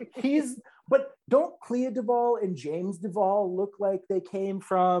 But don't Clea Duvall and James Duvall look like they came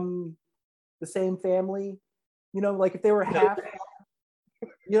from the same family? You know, like if they were half.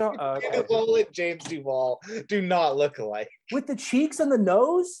 You know, okay. Duvall and James Duvall do not look alike. With the cheeks and the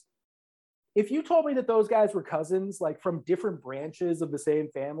nose? If you told me that those guys were cousins, like from different branches of the same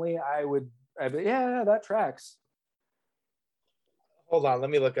family, I'd be, yeah, that tracks. Hold on, let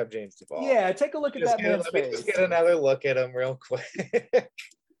me look up James Duvall. Yeah, take a look at that man's face. Let me just get another look at him real quick.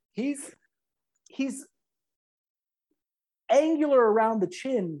 He's angular around the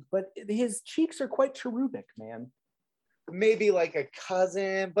chin, but his cheeks are quite cherubic, man. Maybe like a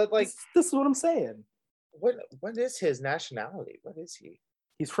cousin, but like this is what I'm saying. What is his nationality? What is he?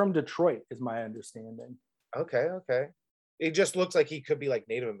 He's from Detroit, is my understanding. Okay. It just looks like he could be like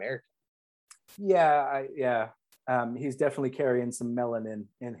Native American. Yeah. He's definitely carrying some melanin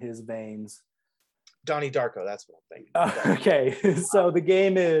in his veins. Donnie Darko, that's what I'm thinking. Okay, so the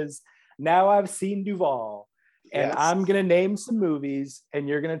game is, now I've seen Duvall, and yes, I'm gonna name some movies, and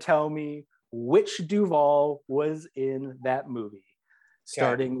you're gonna tell me which Duvall was in that movie,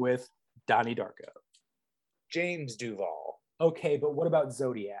 starting with Donnie Darko. James Duvall. Okay, but what about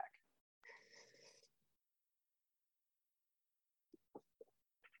Zodiac?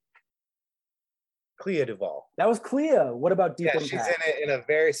 Clea Duvall. That was Clea. What about Deep Impact? She's in it in a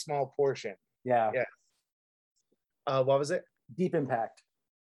very small portion. Yeah. What was it? Deep Impact.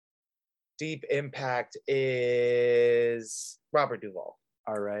 Deep Impact is Robert Duvall.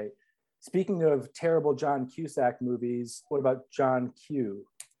 All right. Speaking of terrible John Cusack movies, what about John Q?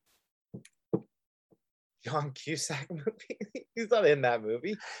 John Cusack movie? He's not in that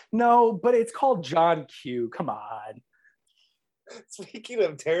movie. No, but it's called John Q. Come on. Speaking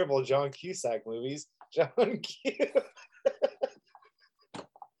of terrible John Cusack movies, John Q.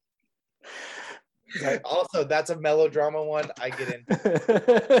 Also, that's a melodrama one. I get in.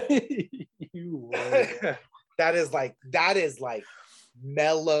 You would. That is like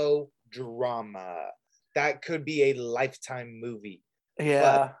melodrama. drama. That could be a Lifetime movie.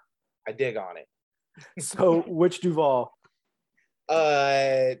 Yeah. I dig on it. So which Duvall?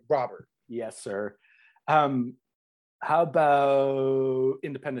 Robert. Yes, sir. How about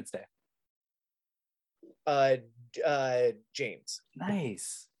Independence Day? James.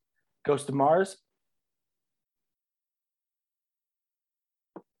 Nice. Ghost of Mars?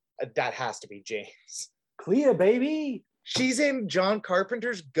 That has to be James. Clea, baby. She's in John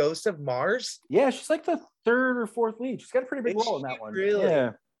Carpenter's Ghost of Mars? Yeah, she's like the third or fourth lead. She's got a pretty big role in that one. Really?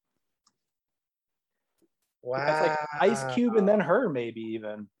 Yeah. Wow. That's like Ice Cube and then her, maybe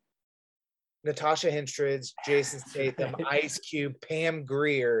even. Natasha Henstridge, Jason Statham, Ice Cube, Pam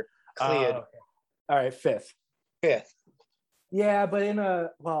Grier, Clea. Okay. All right, fifth. Yeah, but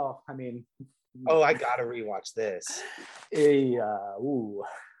Oh, I gotta rewatch this. Ooh.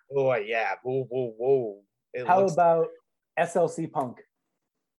 Oh yeah. Whoa. How about SLC Punk?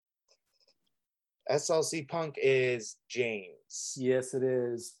 SLC Punk is James. Yes, it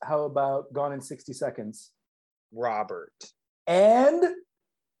is. How about Gone in 60 Seconds? Robert. And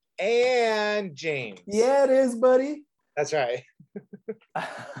James. Yeah, it is, buddy. That's right.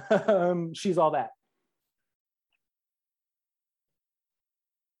 She's All That.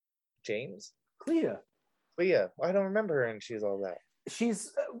 James? Clea. I don't remember her and She's All That.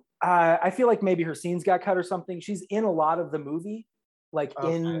 She's I feel like maybe her scenes got cut or something. She's in a lot of the movie, like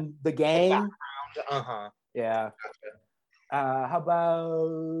in the gang. Yeah. Gotcha. How about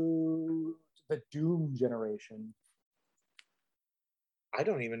the Doom Generation? I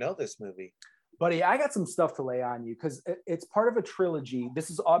don't even know this movie. Buddy, I got some stuff to lay on you because it's part of a trilogy.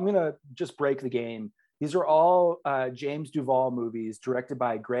 I'm gonna just break the game. These are all James Duvall movies directed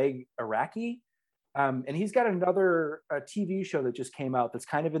by Greg Araki. And he's got another TV show that just came out that's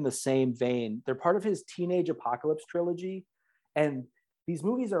kind of in the same vein. They're part of his Teenage Apocalypse trilogy. And these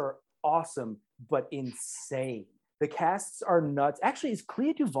movies are awesome, but insane. The casts are nuts. Actually, is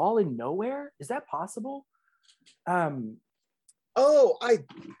Clea Duvall in Nowhere? Is that possible? Hey,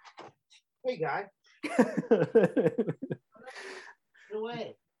 guy. No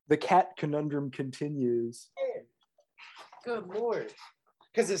way. The cat conundrum continues. Good Lord.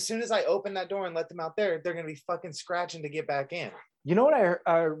 Because as soon as I open that door and let them out there, they're going to be fucking scratching to get back in. You know what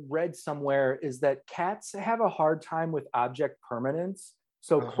I read somewhere is that cats have a hard time with object permanence.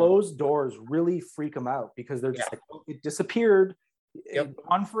 So closed doors really freak them out because they're just like, oh, it disappeared. It's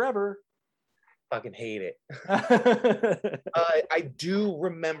gone forever. Fucking hate it. I do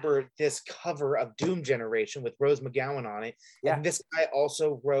remember this cover of Doom Generation with Rose McGowan on it. Yeah. And this guy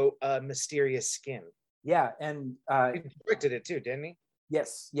also wrote Mysterious Skin. Yeah. And he directed it too, didn't he?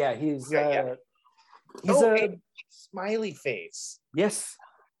 Yes. Yeah. He's a smiley face. Yes.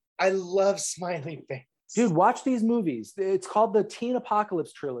 I love smiley face. Dude, watch these movies. It's called the Teen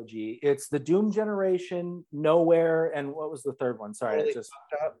Apocalypse trilogy. It's the Doom Generation, Nowhere, and what was the third one? Sorry,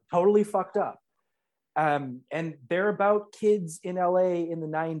 totally fucked up. And they're about kids in LA in the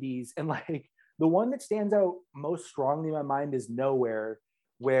 90s. And like the one that stands out most strongly in my mind is Nowhere,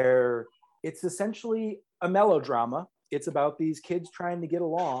 where it's essentially a melodrama. It's about these kids trying to get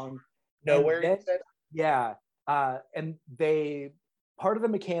along. Nowhere, you said? Yeah. And part of the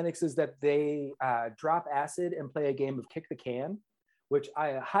mechanics is that they drop acid and play a game of kick the can, which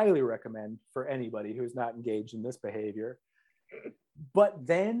I highly recommend for anybody who's not engaged in this behavior. But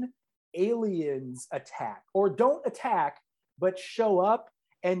then aliens attack, or don't attack, but show up,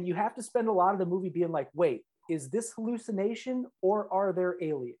 and you have to spend a lot of the movie being like, wait, is this hallucination or are there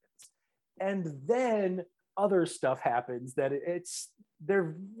aliens? And then other stuff happens that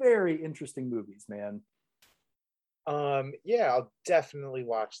they're very interesting movies, man. Yeah, I'll definitely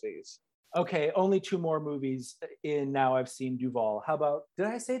watch these. Okay, only two more movies in Now I've Seen Duvall. How about, did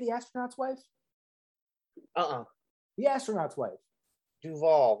I say The Astronaut's Wife? The Astronaut's Wife.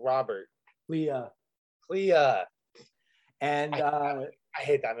 Duvall, Robert. Clea. And I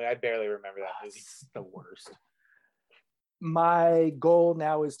hate that movie. I barely remember that movie. It's the worst. My goal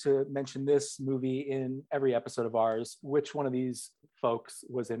now is to mention this movie in every episode of ours. Which one of these folks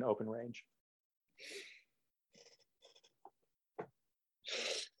was in Open Range?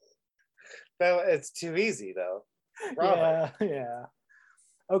 It's too easy, though. Robert. Yeah.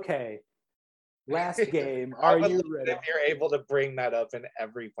 Okay. Last game. Are you ready? If you're able to bring that up in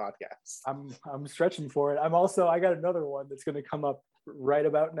every podcast. I'm stretching for it. I got another one that's going to come up right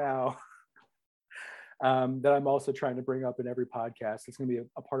about now. That I'm also trying to bring up in every podcast. It's going to be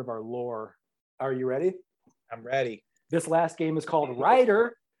a part of our lore. Are you ready? I'm ready. This last game is called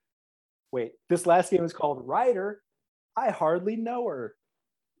Ryder. Wait, this last game is called Ryder. I hardly know her.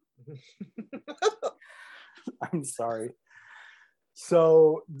 I'm sorry.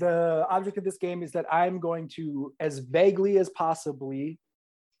 So the object of this game is that I'm going to, as vaguely as possibly,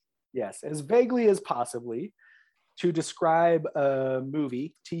 to describe a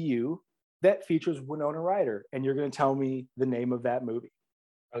movie to you that features Winona Ryder, and you're going to tell me the name of that movie.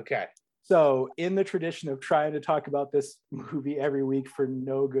 Okay. So in the tradition of trying to talk about this movie every week for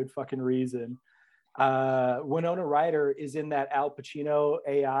no good fucking reason, Winona Ryder is in that Al Pacino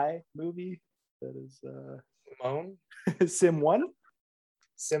AI movie. That is Simone? Sim 1?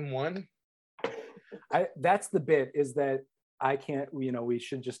 Sim 1? That's the bit, is that I can't, we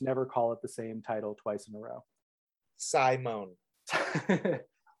should just never call it the same title twice in a row. Simone.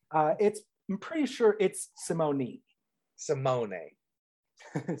 I'm pretty sure it's Simone. Simone.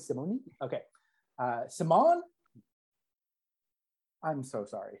 Simone? Okay. Simone? I'm so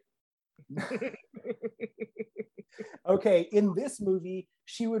sorry. Okay, in this movie,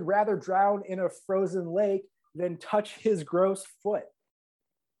 she would rather drown in a frozen lake than touch his gross foot.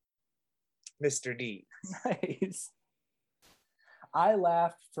 Mr. D. Nice. I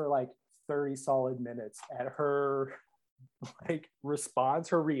laughed for like 30 solid minutes at her like response,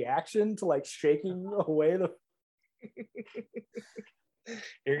 her reaction to like shaking away the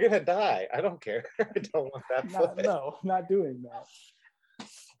You're gonna die. I don't care. I don't want that foot. No, not doing that.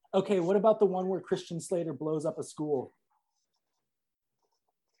 Okay, what about the one where Christian Slater blows up a school?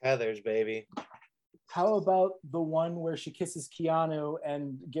 Heathers, baby. How about the one where she kisses Keanu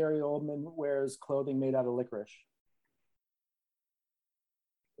and Gary Oldman wears clothing made out of licorice?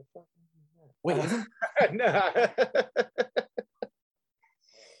 Wait, isn't no.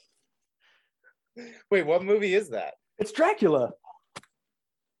 Wait, what movie is that? It's Dracula.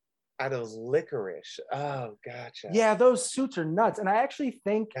 Out of licorice. Oh, gotcha. Yeah, those suits are nuts. And I actually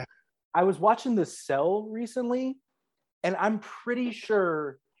think I was watching The Cell recently, and I'm pretty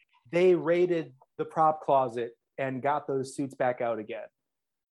sure they raided the prop closet and got those suits back out again.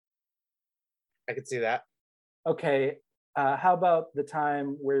 I could see that. Okay, how about the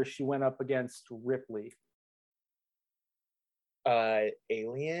time where she went up against Ripley?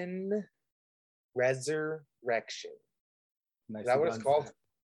 Alien Resurrection. Nice. Is that what it's called?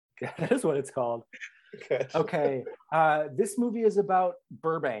 Yeah, that is what it's called. Good. Okay, this movie is about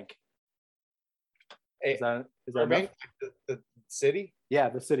Burbank. Is that Burbank? The city? Yeah,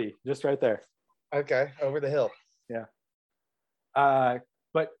 the city, just right there. Okay, over the hill. Yeah.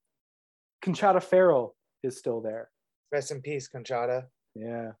 But Conchata Ferrell is still there. Rest in peace, Conchata.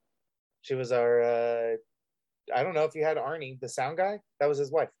 Yeah. She was our, I don't know if you had Arnie, the sound guy. That was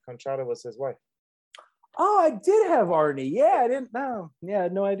his wife. Conchata was his wife. Oh, I did have Arnie. Yeah, I didn't know. Yeah,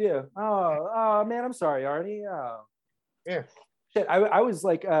 no idea. Oh man, I'm sorry, Arnie. Oh. Yeah. Shit, I was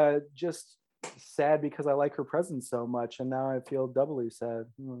like just sad because I like her presence so much, and now I feel doubly sad.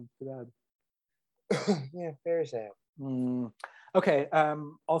 Too bad. Yeah, very sad. Okay.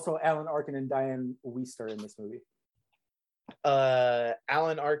 Also, Alan Arkin and Diane Wiest are in this movie.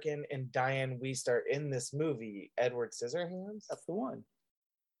 Alan Arkin and Diane Wiest are in this movie. Edward Scissorhands? That's the one.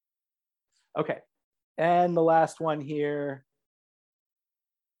 Okay. And the last one here.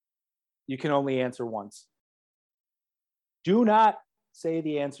 You can only answer once. Do not say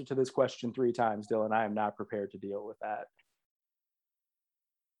the answer to this question 3 times, Dylan. I am not prepared to deal with that.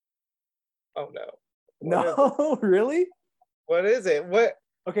 Oh, no. No, really? What is it? What?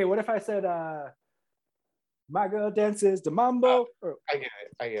 Okay, what if I said, my girl dances the mambo? I get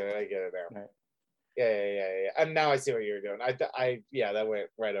it now. Right. Yeah. And now I see what you're doing. Yeah, that went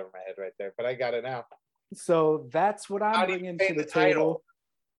right over my head right there, but I got it now. So that's what I'm bringing to the table.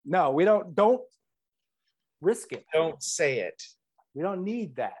 No, we don't risk it. Don't say it. We don't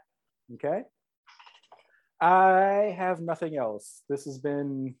need that. Okay. I have nothing else. This has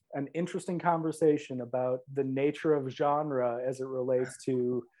been an interesting conversation about the nature of genre as it relates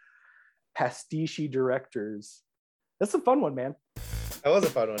to pastiche directors. That's a fun one, man. That was a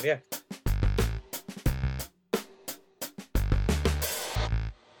fun one, yeah.